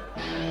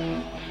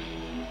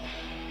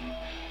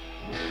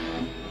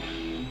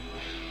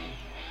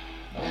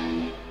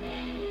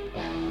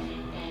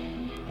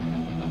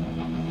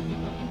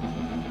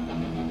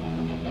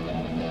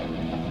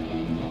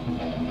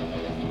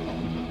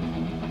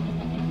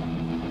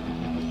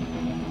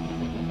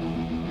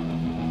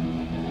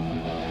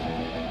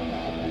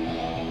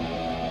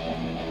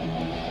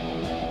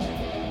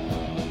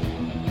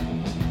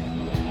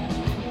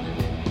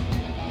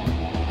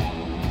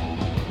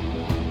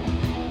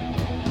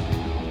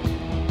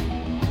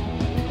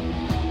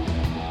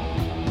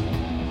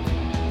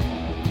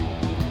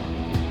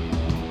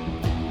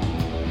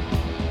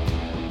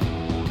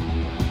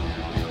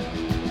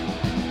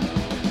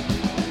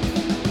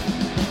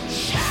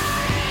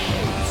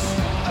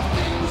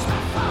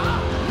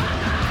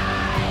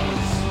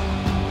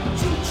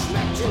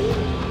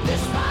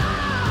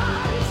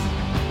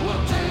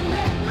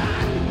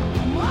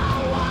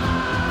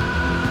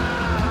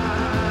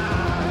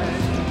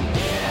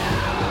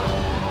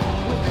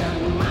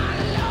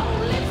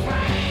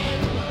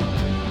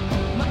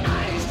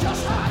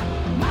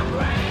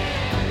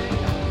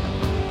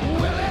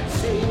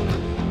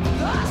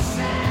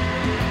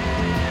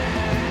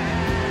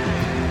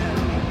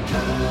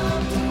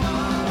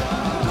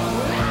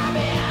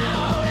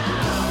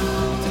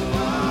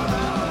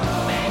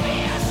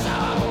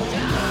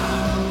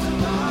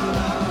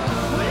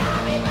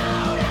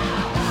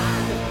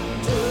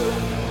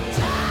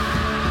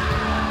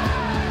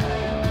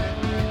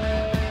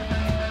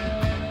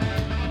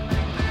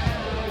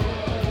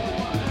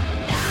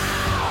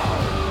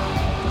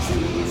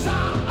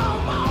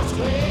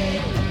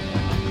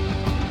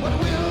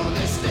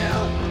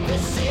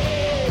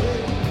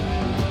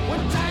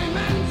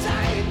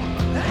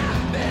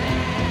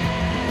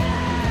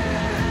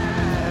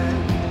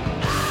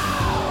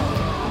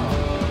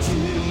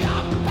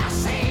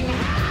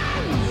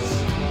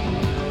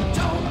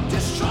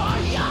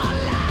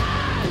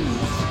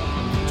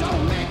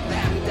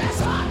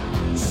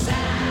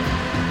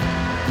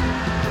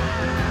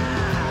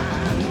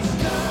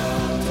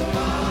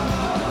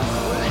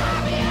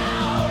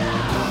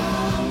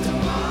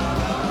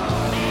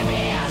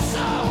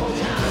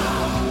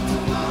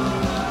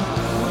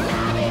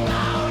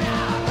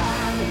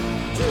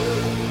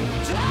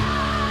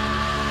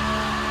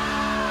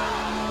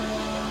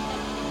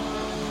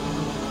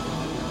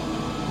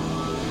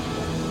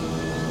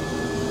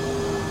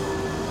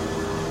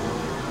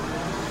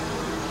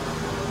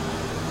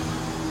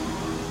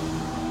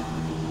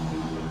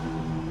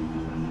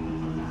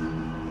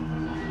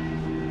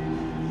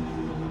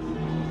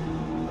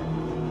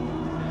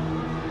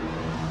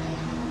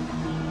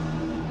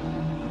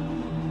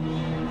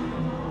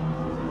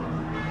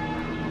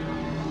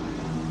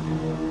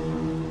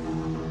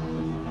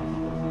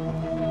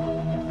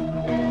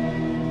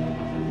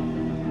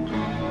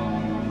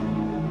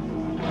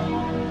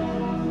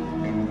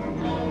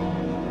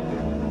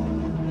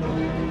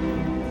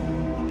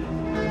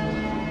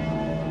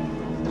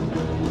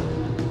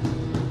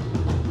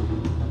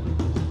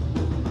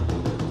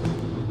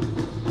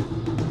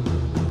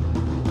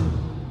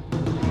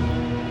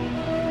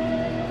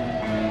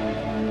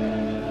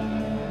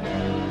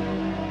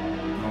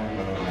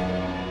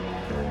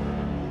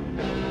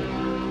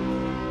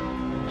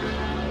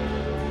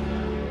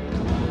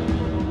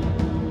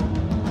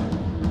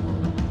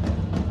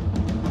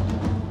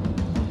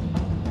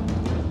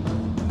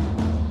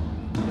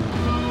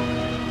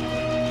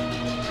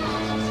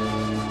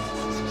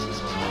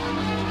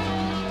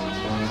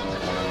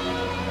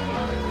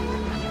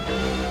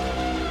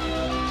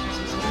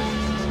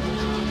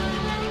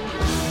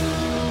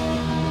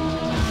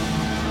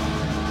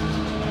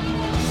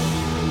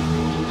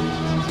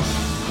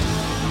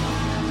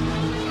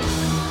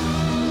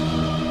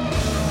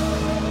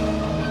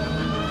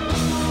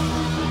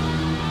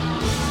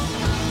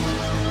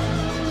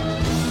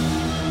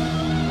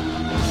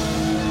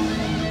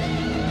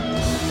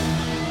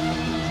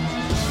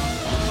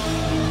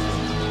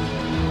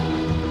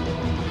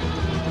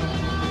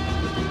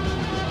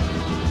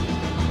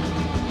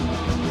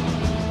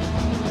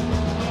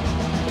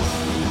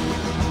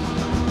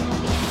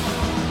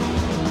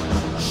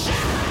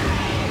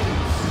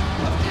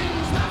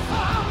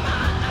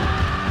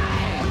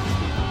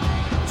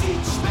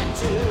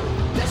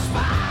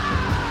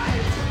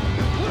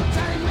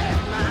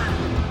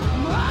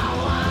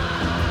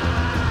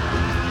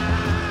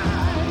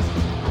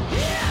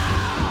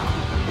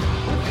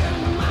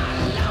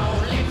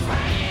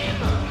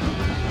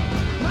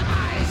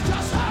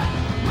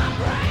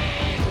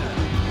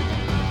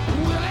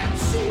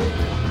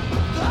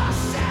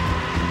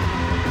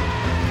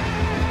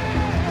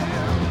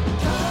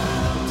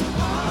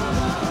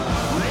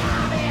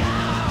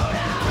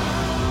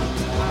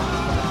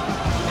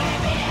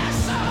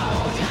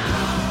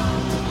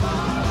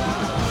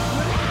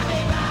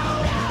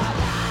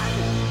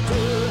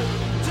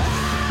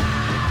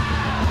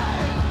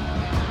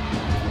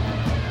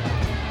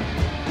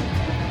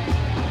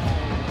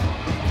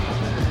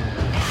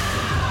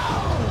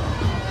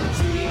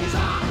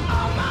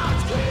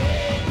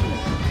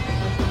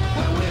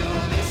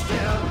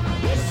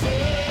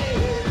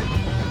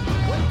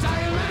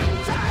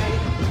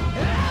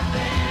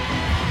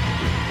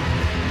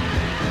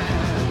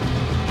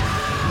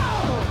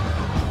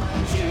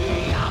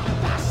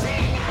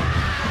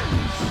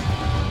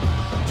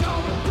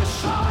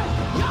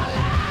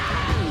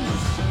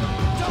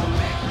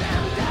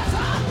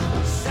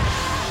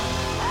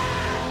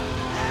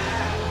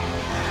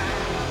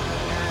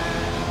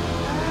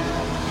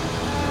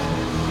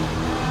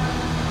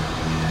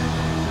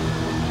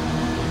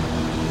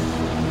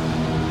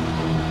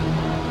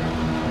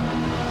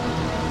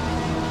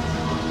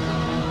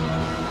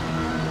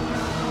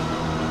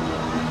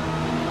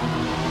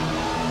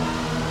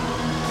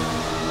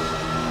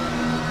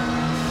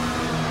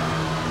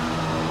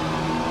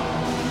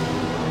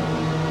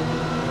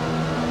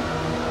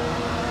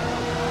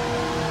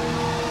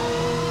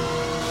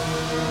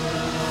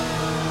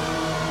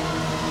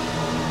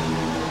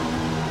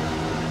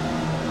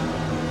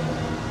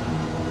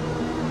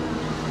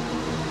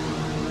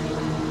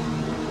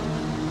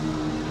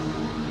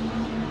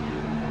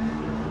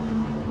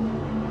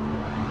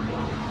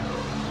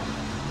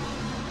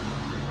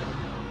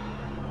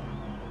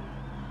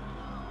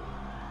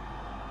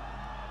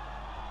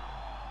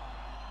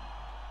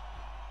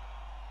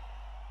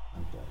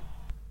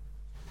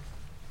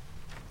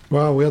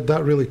 Wow, we had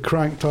that really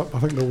cranked up. I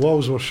think the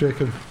walls were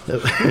shaking.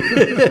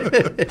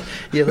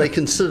 Yeah, they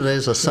considered,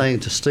 as I was saying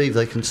to Steve,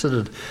 they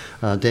considered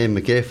Dan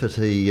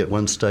McGafferty at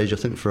one stage, I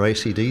think, for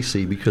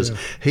AC/DC, because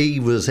he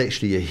was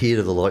actually ahead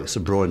of the likes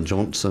of Brian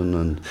Johnson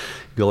and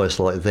guys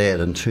like that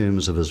in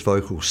terms of his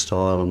vocal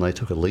style, and they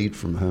took a lead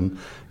from him.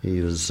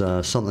 He was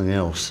something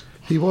else.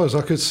 He was.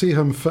 I could see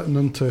him fitting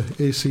into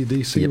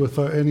AC/DC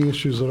without any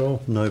issues at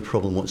all. No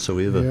problem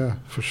whatsoever. Yeah,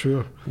 for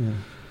sure. Yeah.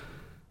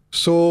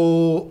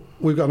 So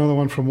we've got another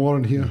one from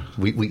Warren here.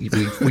 We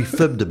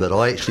fibbed a bit.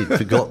 I actually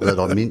forgot that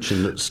I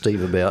mentioned it,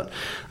 Steve, about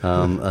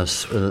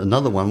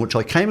another one, which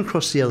I came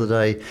across the other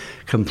day,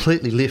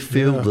 completely left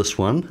field, this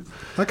one.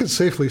 I can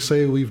safely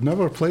say we've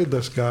never played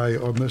this guy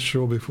on this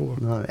show before.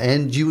 No,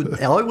 and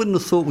I wouldn't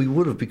have thought we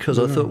would have, because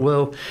I thought,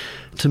 well,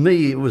 to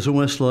me it was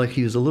almost like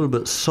he was a little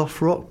bit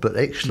soft rock, but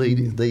actually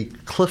the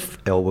Cliff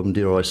album,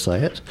 dare I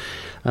say it,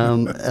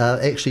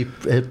 actually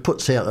it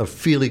puts out a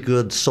fairly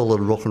good,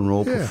 solid rock and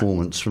roll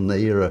performance from the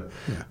era,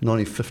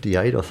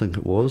 1958, I think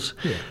it was.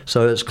 Yeah.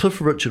 So it's Cliff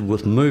Richard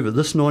with Move It.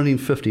 This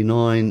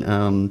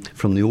 1959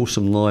 from the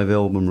Awesome Live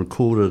album,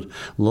 recorded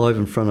live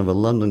in front of a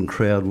London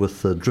crowd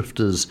with the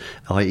Drifters,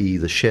 i.e.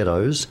 the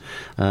Shadows.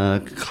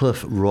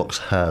 Cliff rocks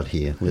hard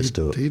here. Let's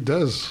do it. He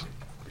does.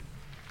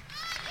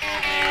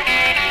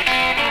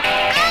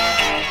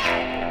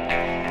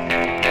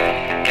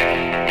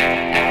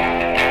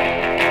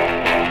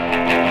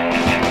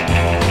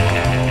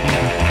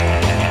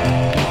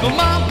 Come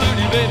on,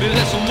 pretty baby,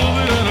 let's move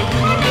it in a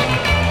groove.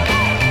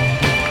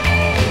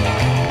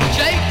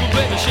 Shake the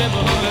baby,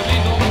 shiver, honey, we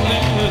don't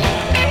lose it.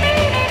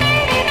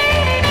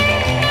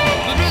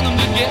 The rhythm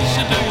that gets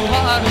you to your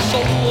heart and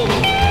soul.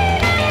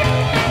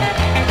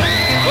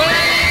 Well,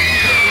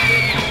 baby,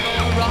 you're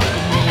gonna rock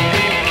and roll.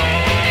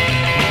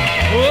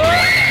 Oh.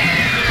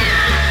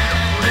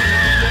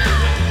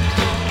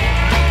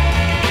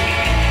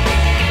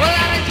 Well,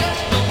 I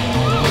just don't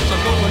know what's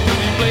going to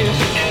be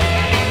placed.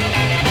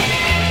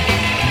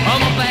 I'm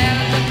a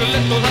bad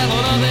little have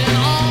nothing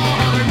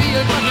on. A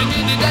real country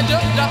music that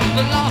just dropped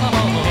the law.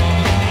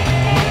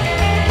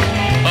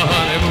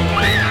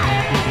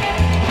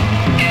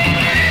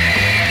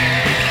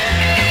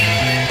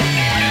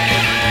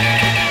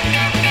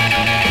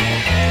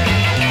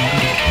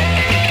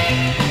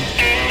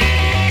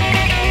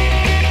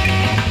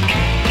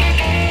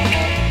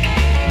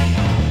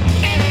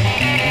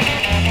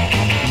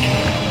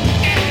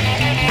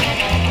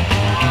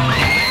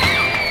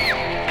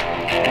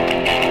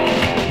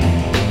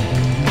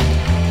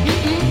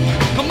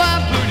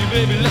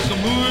 Baby, let's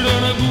move it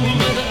on a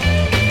groove.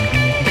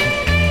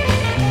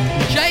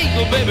 Shake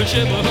a baby,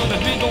 shiver,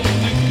 honey, we gon'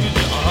 lose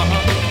ya.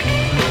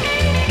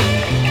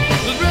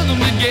 The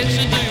rhythm that gets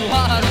you to your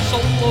heart and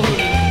soul. Well,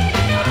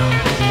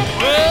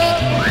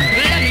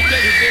 let me tell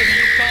you, baby,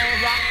 it's called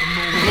rock and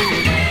roll.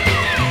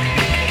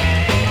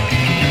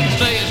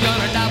 Say it's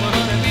gonna die, but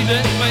honey, be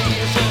that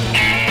face.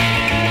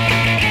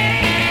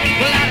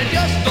 Well, I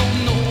just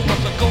don't know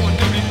what's going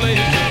to be played.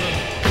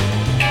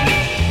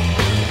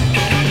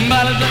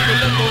 Just a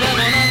little that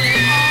one on the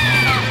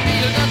arm.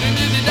 Feel nothing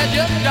music that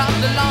just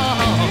dropped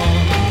along.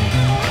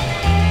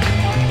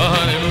 A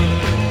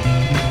honeymoon,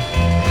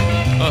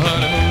 a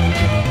honeymoon.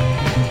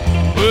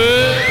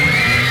 Well,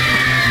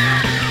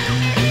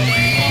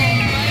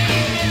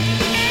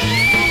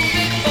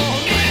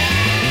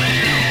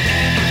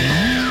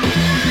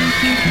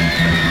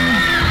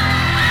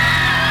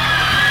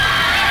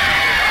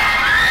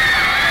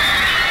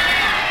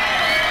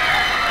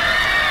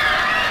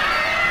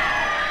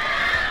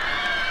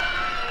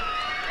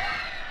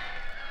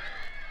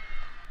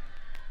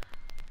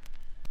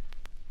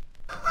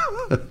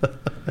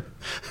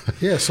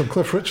 yeah, some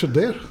Cliff Richard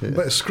there,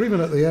 but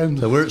screaming at the end.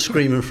 They weren't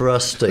screaming for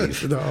us,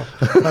 Steve. No,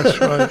 that's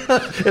right.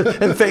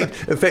 in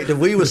fact, if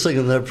we were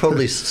singing, they'd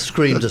probably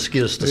scream to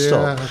get us to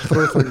stop. Yeah,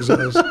 throw things at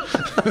us.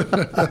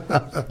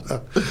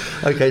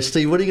 Okay,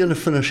 Steve, what are you going to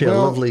finish our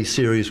lovely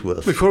series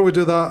with? Before we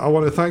do that, I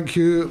want to thank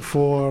you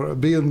for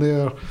being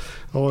there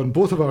on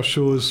both of our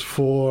shows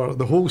for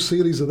the whole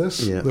series of this,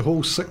 the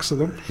whole 6 of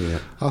them. Yeah.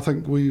 I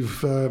think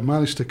we've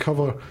managed to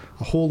cover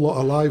a whole lot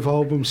of live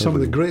albums, some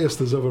of the greatest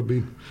there's ever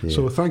been. Yeah.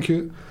 So thank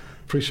you.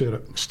 Appreciate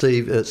it.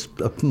 Steve, it's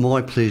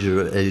my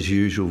pleasure as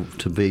usual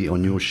to be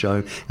on your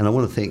show, and I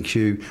want to thank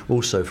you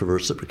also for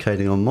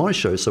reciprocating on my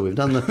show. So we've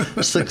done the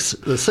six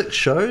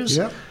shows.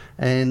 Yep.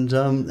 And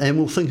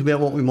we'll think about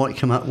what we might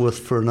come up with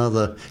for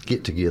another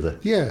get-together.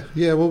 Yeah,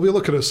 we'll be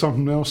looking at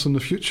something else in the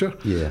future.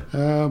 Yeah.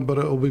 But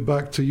it'll be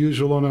back to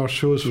usual on our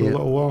shows for a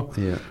little while.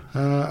 Yeah.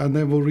 And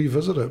then we'll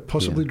revisit it,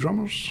 possibly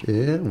drummers.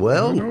 Yeah,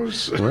 well,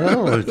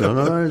 I don't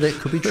know. That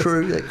could be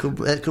true.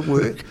 That could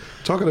work.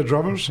 Talking of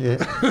drummers. Yeah.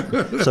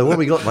 So what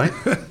we got, mate?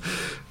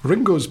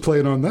 Ringo's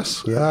playing on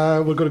this. Yeah.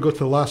 We're going to go to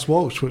The Last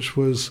Waltz, which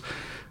was...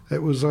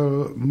 It was a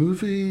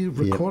movie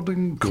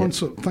recording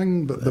concert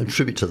thing. But a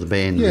tribute to the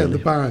band. Yeah, really.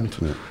 The band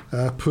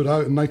put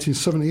out in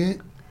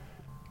 1978.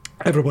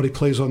 Everybody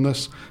plays on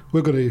this.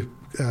 We're going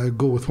to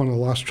go with one of the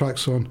last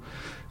tracks on.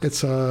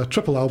 It's a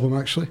triple album,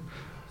 actually.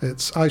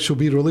 It's I Shall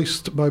Be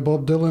Released by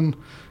Bob Dylan,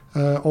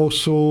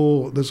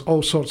 Also, there's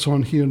all sorts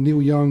on here.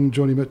 Neil Young,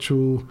 Johnny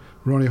Mitchell,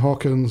 Ronnie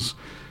Hawkins,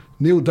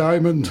 Neil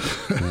Diamond.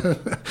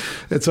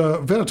 It's a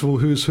veritable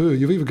who's who.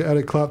 You've even got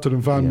Eric Clapton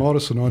and Van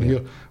Morrison on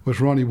here with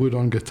Ronnie Wood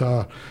on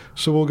guitar.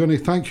 So we're going to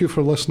thank you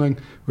for listening.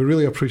 We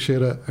really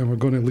appreciate it, and we're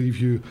going to leave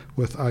you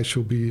with I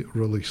Shall Be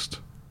Released.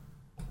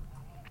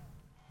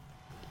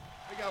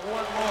 We got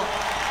one more.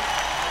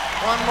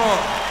 One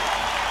more.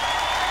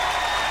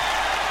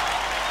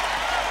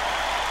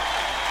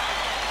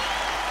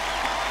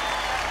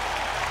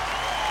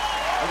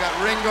 We got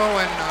Ringo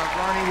and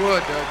Ronnie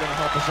Wood going to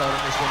help us out on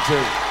this one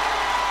too.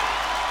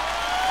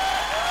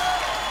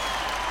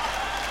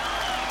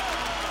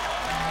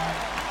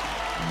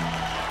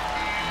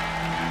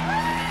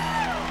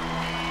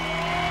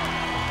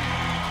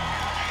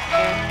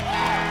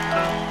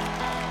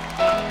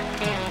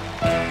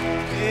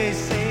 They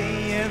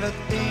say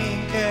everything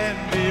can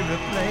be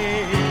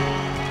replaced.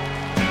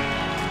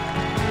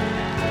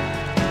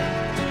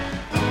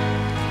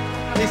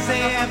 They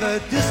say the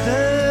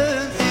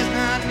distance is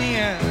not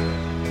near.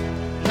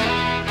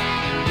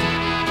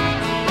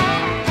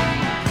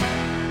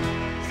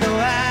 So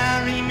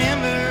I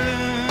remember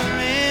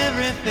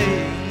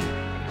everything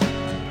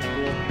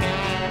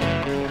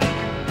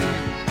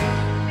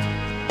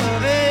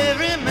of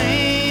every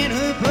man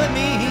who put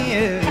me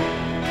here.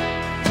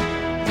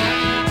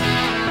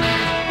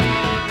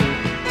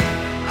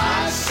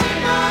 I see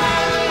my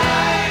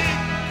light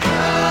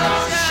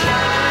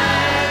shine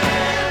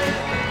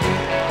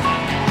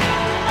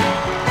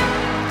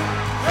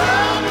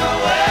from the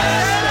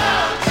west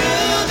out to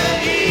the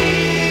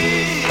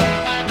east.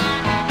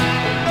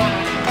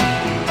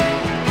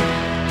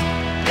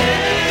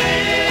 Any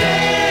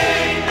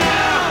day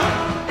now,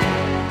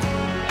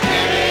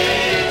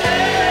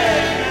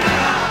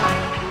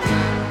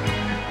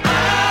 I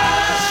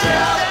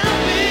shall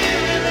be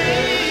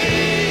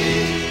released.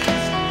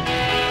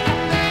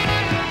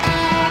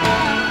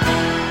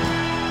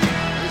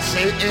 They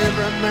say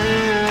every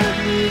man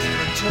needs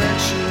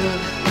protection.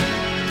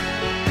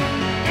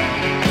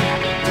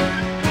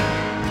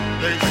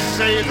 They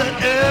say that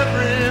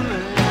every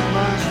man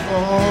must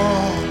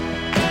fall.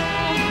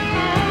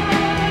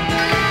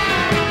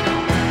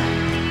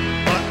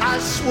 But I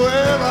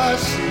swear I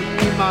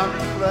see my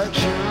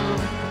reflection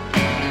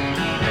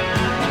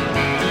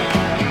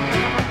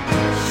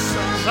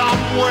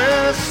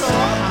somewhere so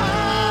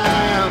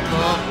high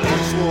above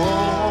this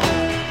wall.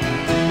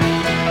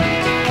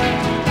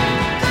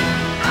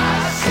 I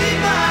see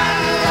my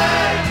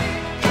light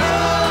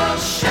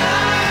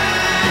shine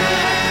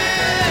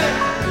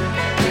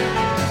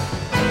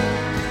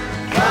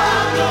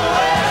from the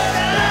west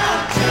down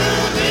to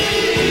the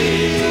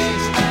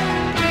east.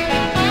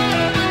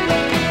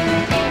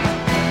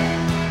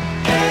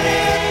 Any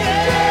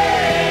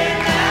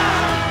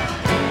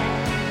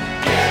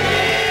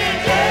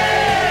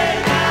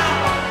day now,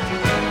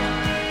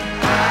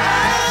 I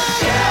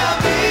shall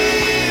be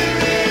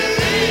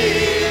released.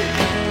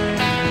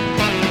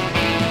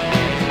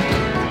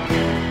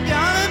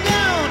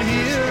 Down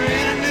here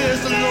in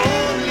this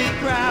lonely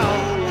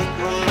crowd,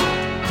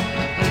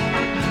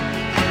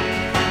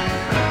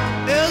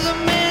 there's a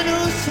man who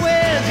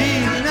swears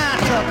he's not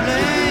to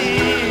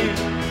blame.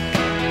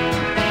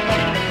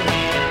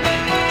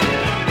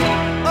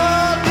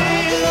 All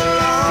day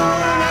long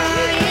I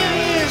hear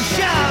him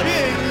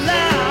shouting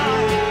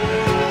loud,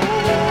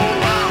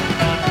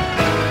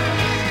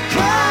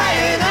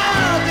 crying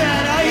out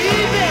that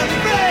he's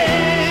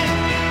afraid.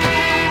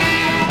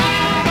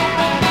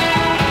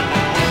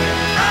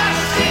 I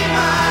see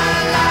my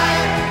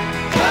light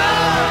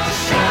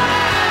shining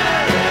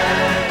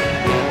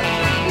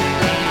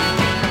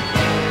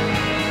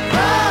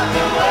from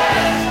the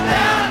west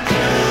down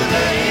to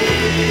the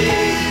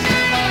east.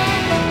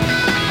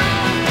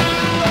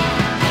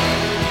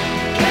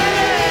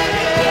 Any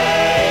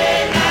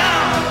day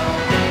now,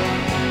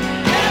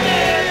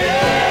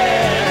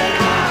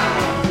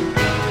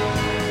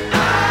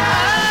 I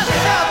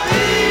shall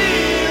be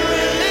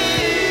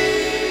released.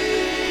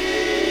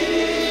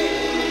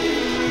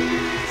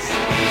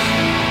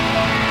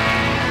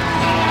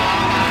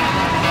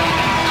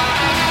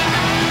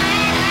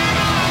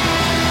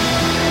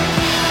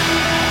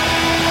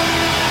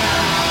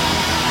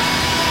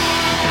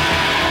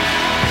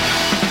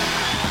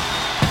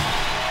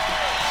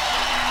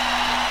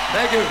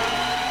 Thank you.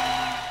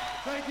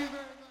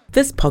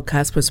 This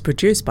podcast was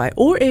produced by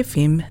OAR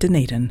FM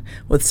Dunedin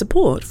with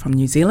support from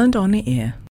New Zealand On the Air.